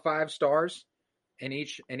our 5 stars in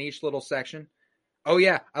each little section. Oh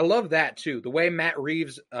yeah, I love that too. The way Matt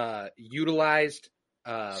Reeves utilized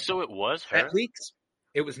so it was her? leaks.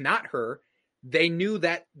 It was not her. They knew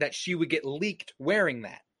that she would get leaked wearing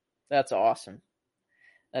that. That's awesome.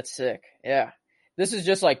 That's sick. Yeah. This is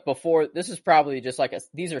just like before. This is probably just like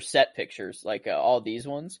these are set pictures, like all these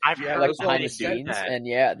ones. I've heard like behind the scenes, and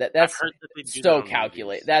that's so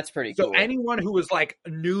calculate. That's pretty cool. So anyone who was like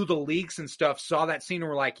knew the leaks and stuff saw that scene and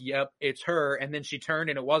were like, "Yep, it's her." And then she turned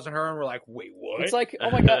and it wasn't her, and we're like, "Wait, what?" It's like, oh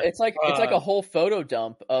my god, it's like a whole photo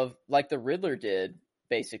dump of like the Riddler did,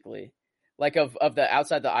 basically. Like of the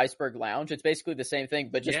outside the Iceberg Lounge, it's basically the same thing,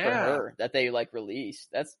 but just for her that they like released.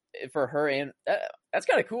 That's for her, and that's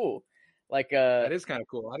kind of cool. Like that is kind of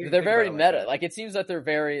cool. They're very meta. Like it seems that they're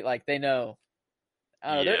very like they know.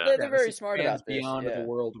 I don't know. They're very smart about this. Beyond the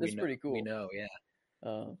world, it's pretty cool. We know,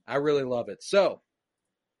 I really love it. So,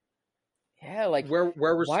 yeah, like where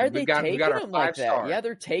we're why are they taking them like that? Star. Yeah,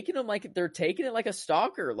 they're taking them like they're taking it like a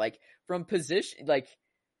stalker, like from position, like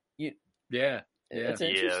you. Yeah. It's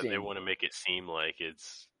interesting. They want to make it seem like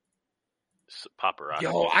it's paparazzi.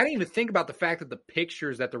 Yo, I didn't even think about the fact that the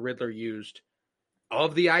pictures that the Riddler used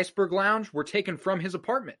of the Iceberg Lounge were taken from his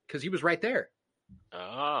apartment because he was right there.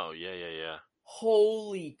 Oh, yeah.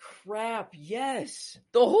 Holy crap, yes.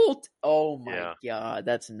 The whole... oh my god,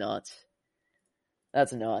 that's nuts.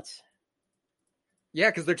 That's nuts. Yeah,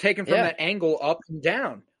 because they're taken from that angle up and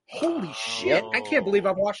down. Holy shit. I can't believe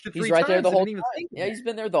I've watched it 3 times. He's right there the whole time. Yeah, he's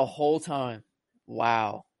been there the whole time.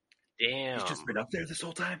 Wow. Damn. He's just been up there this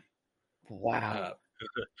whole time? Wow.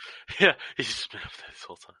 Yeah, he's just been up there this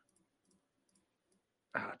whole time.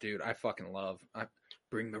 Dude, I fucking love...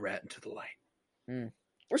 bring the rat into the light.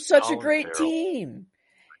 We're such a Colin great Farrell. team.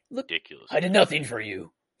 Look, Ridiculous. I did nothing for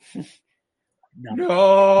you.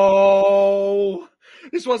 No,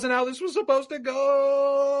 this wasn't how this was supposed to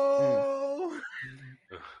go.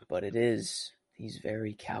 But it is. He's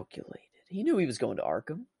very calculated. He knew he was going to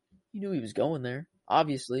Arkham. He knew he was going there,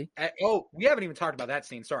 obviously. Oh, we haven't even talked about that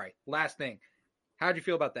scene. Sorry. Last thing. How'd you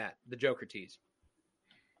feel about that? The Joker tease.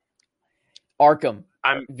 Arkham.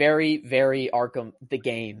 I'm very, very Arkham, the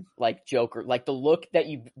game, like Joker. Like the look that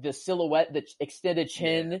the silhouette, the extended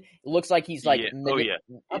chin, it looks like he's like... Oh, yeah.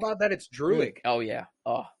 How about that? It's Druig. Oh, yeah.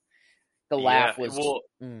 Oh, the laugh was... Well,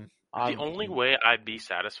 the only way I'd be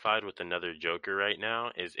satisfied with another Joker right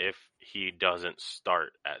now is if he doesn't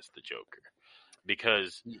start as the Joker.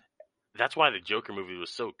 Because that's why the Joker movie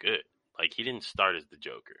was so good. Like, he didn't start as the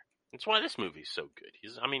Joker. That's why this movie is so good.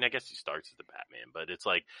 I guess he starts as the Batman, but it's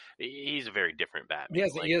like, he's a very different Batman.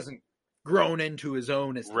 He hasn't grown into his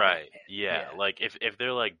own as the right. Batman. Yeah. Like, if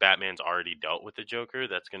they're like, Batman's already dealt with the Joker,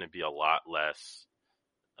 that's going to be a lot less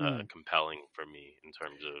compelling for me in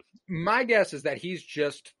terms of... My guess is that he's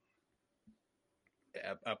just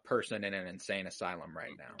a person in an insane asylum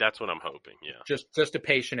right now. That's what I'm hoping, yeah. Just a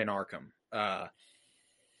patient in Arkham. I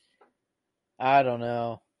don't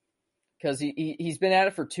know. Because he's been at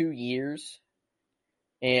it for 2 years,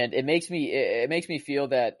 and it makes me feel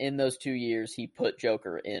that in those 2 years he put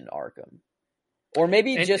Joker in Arkham, or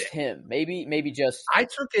maybe just him. Maybe just. I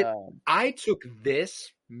took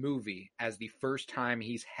this movie as the first time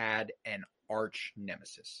he's had an arch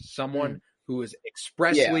nemesis, someone who is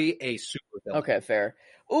expressly a supervillain. Okay, fair.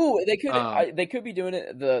 Ooh, they could be doing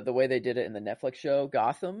it the way they did it in the Netflix show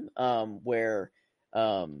Gotham, where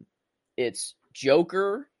it's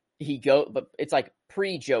Joker. But it's like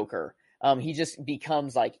pre-Joker. He just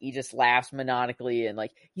becomes like, he just laughs maniacally, and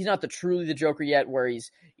like, he's not truly the Joker yet, where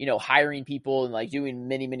he's, hiring people and like doing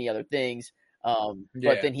many, many other things.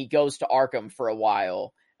 But then he goes to Arkham for a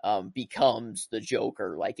while, becomes the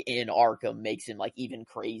Joker, like in Arkham, makes him like even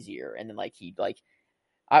crazier. And then like,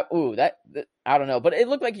 I don't know, but it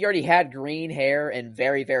looked like he already had green hair and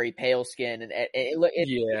very, very pale skin, and he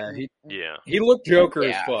looked Joker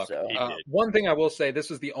as fuck. So. One thing I will say, this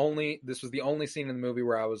was the only scene in the movie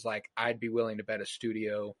where I was like, I'd be willing to bet a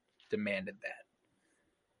studio demanded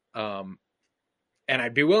that. And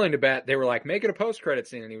I'd be willing to bet they were like, make it a post-credit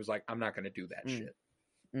scene, and he was like, I'm not going to do that shit.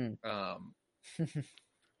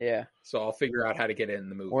 Yeah. So I'll figure out how to get it in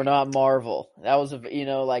the movie. We're not Marvel. That was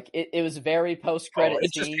it was a very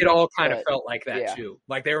post-credit scene. It all kind of felt like that too.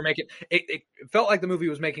 Like they were making it felt like the movie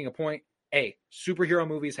was making a point. Hey, superhero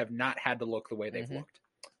movies have not had to look the way they've looked.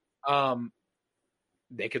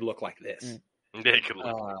 They could look like this. They could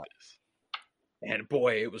look like this. And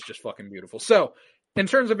boy, it was just fucking beautiful. So, in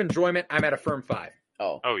terms of enjoyment, I'm at a firm 5.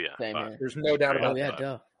 Oh yeah. Same here. There's no doubt about that.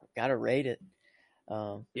 Duh. Gotta rate it.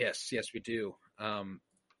 Yes, we do.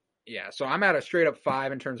 Yeah, so I'm at a straight up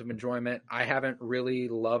 5 in terms of enjoyment. I haven't really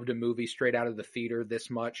loved a movie straight out of the theater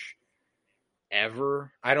this much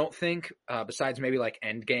ever, I don't think, besides maybe like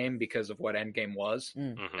Endgame, because of what Endgame was.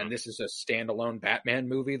 And this is a standalone Batman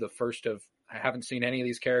movie, the first of, I haven't seen any of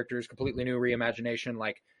these characters, completely new reimagination.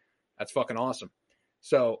 Like, that's fucking awesome.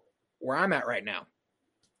 So where I'm at right now,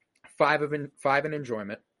 5 in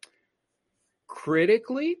enjoyment.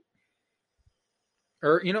 Critically,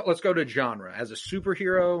 or, let's go to genre. As a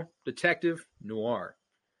superhero, detective, noir.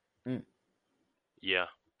 Yeah.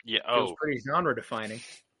 It was pretty genre defining.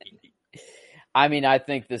 I mean, I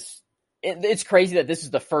think it's crazy that this is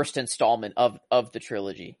the first installment of the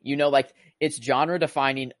trilogy. Like, it's genre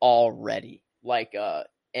defining already. Like,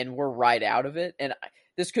 and we're right out of it. And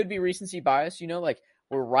this could be recency bias, like,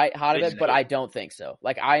 we're right hot of it, but I don't think so.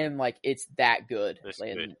 Like, I am like, it's that good.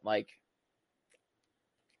 And, like,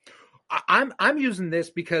 I'm using this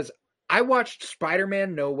because I watched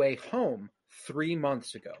Spider-Man No Way Home 3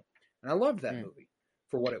 months ago, and I loved that movie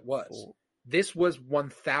for what it was. Cool. This was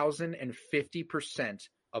 1,050%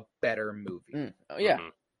 a better movie. Oh yeah.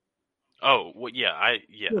 Oh well, yeah. I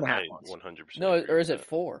 100%. No, or is it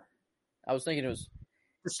 4? I was thinking it was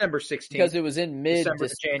December 16th because it was in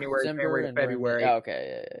January to February. Oh,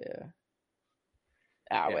 okay,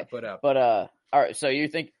 yeah. Wait. But all right. So you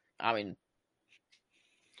think? I mean.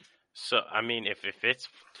 So, I mean, if it's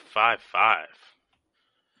 5-5, I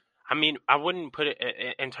mean, I wouldn't put it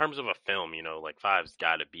in terms of a film, like 5's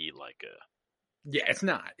got to be like a. Yeah, it's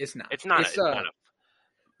not.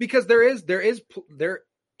 Because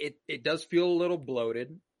it does feel a little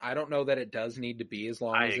bloated. I don't know that it does need to be as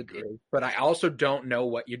long as it is, but I also don't know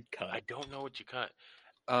what you'd cut. I don't know what you cut.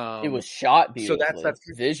 It was shot beautifully. So that's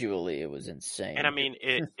visually, it was insane. And I mean,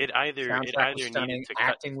 it either needs to cut.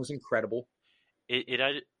 Acting was incredible.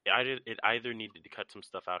 It it either needed to cut some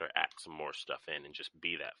stuff out or add some more stuff in and just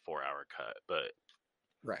be that 4-hour cut. But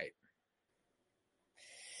Right.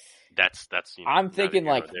 that's I'm thinking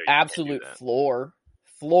like absolute floor.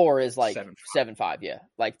 Floor is like 7.5. Yeah,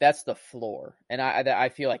 like that's the floor, and I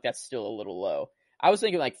feel like that's still a little low. I was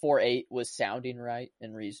thinking like 4.8 was sounding right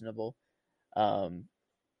and reasonable. For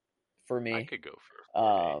me, I could go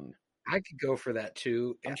for. I could go for that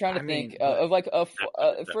too. I'm trying to think of like a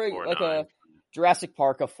Jurassic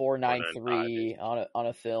Park a 4.93 on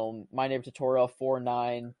a film. My Neighbor Totoro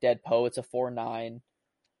 4.9. Dead Poets a 4.9.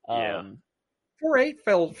 Yeah.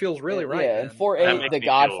 4.8 feels really right. Yeah, and 4.8 The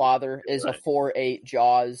Godfather is a 4.8.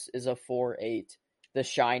 Jaws is a 4.8. The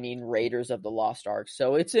Shining, Raiders of the Lost Ark.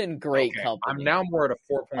 So it's in great company. I'm now more at a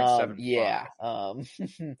 4.75. Yeah.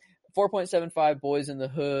 4.75 Boys in the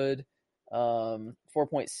Hood.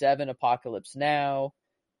 4.7 Apocalypse Now.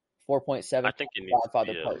 4.7 I think it needs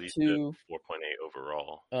Godfather to be Part at least 2. 4.8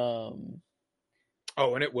 overall.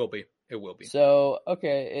 And it will be. It will be. So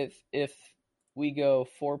okay, if we go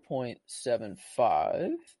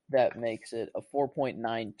 4.75, that makes it a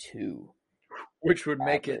 4.92, which would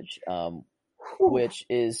make average, which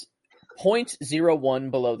is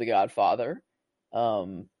 0.01 below The Godfather,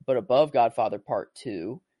 but above Godfather Part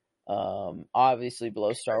 2. Obviously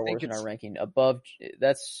below Star Wars in our ranking. Above,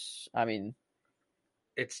 that's, I mean,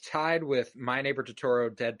 it's tied with My Neighbor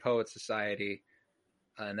Totoro, Dead Poets Society,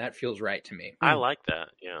 and that feels right to me. I like that.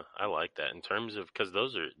 Yeah, I like that in terms of, because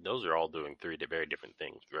those are all doing three very different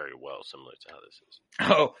things very well, similar to how this is.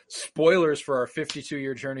 Oh, spoilers for our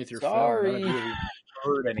 52-year journey through film. Sorry. None of you have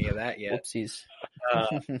heard any of that yet. Whoopsies.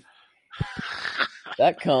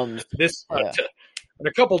 That comes in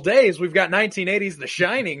a couple days. We've got 1980s The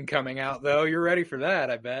Shining coming out, though. You're ready for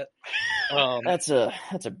that, I bet. That's a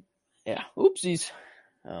oopsies.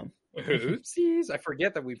 Oopsies. I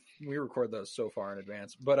forget that we record those so far in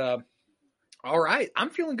advance. But all right, I'm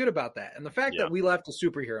feeling good about that. And the fact that we left a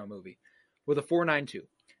superhero movie with a 4.92.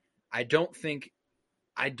 I don't think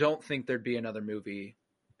there'd be another movie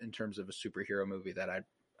in terms of a superhero movie that I'd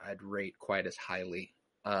rate quite as highly.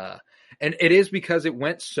 And it is because it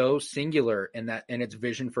went so singular in its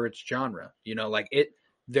vision for its genre. You know, like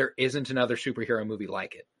there isn't another superhero movie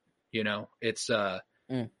like it. You know, it's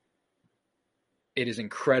it is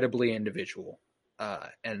incredibly individual,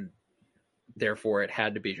 and therefore it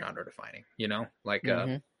had to be genre defining. You know, like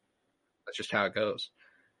that's just how it goes.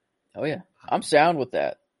 Oh yeah, I'm sound with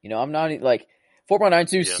that. You know, I'm not like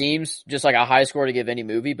 4.92 seems just like a high score to give any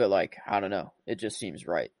movie, but like I don't know, it just seems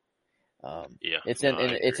right. It's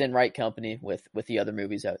in right company with the other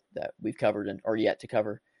movies that we've covered or yet to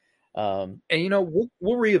cover. And you know,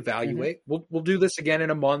 we'll reevaluate. We'll do this again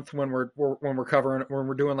in a month when we're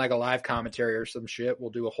doing like a live commentary or some shit.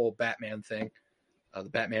 We'll do a whole Batman thing. The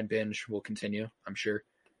Batman binge will continue, I'm sure.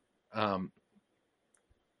 But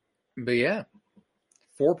yeah,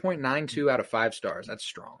 4.92 out of 5 stars. That's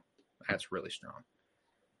strong. That's really strong.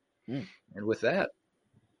 And with that,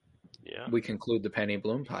 we conclude the Penny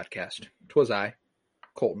Bloom podcast. 'Twas I,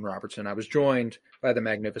 Colton Robertson. I was joined by the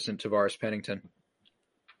magnificent Tavares Pennington.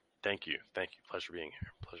 Thank you. Pleasure being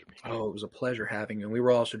here. Oh, it was a pleasure having you. And we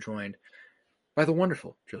were also joined by the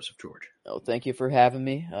wonderful Joseph George. Oh, thank you for having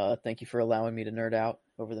me. Thank you for allowing me to nerd out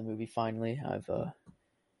over the movie. Finally,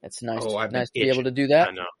 it's nice. Nice to be able to do that.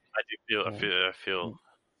 I know. I do feel. I feel.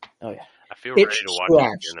 Oh yeah. I feel ready to watch it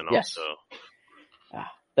again, and also.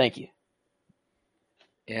 Thank you.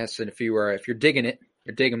 Yes, and if you're digging it,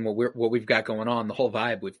 you're digging what we've got going on, the whole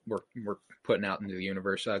vibe we're putting out into the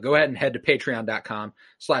universe. Go ahead and head to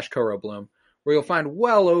patreon.com/CoroBloom, where you'll find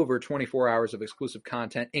well over 24 hours of exclusive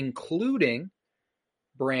content, including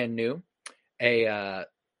brand new an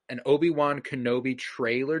Obi-Wan Kenobi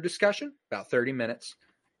trailer discussion, about 30 minutes,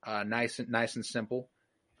 nice and simple.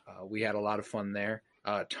 We had a lot of fun there.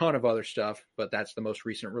 A ton of other stuff, but that's the most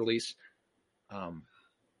recent release.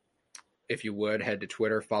 If you would, head to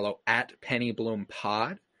Twitter, follow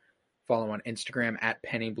 @PennyBloomPod, follow on Instagram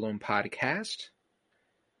 @PennyBloomPodcast,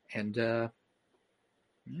 and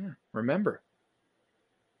remember,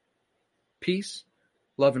 peace,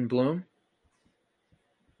 love, and bloom,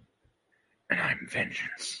 and I'm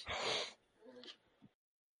vengeance.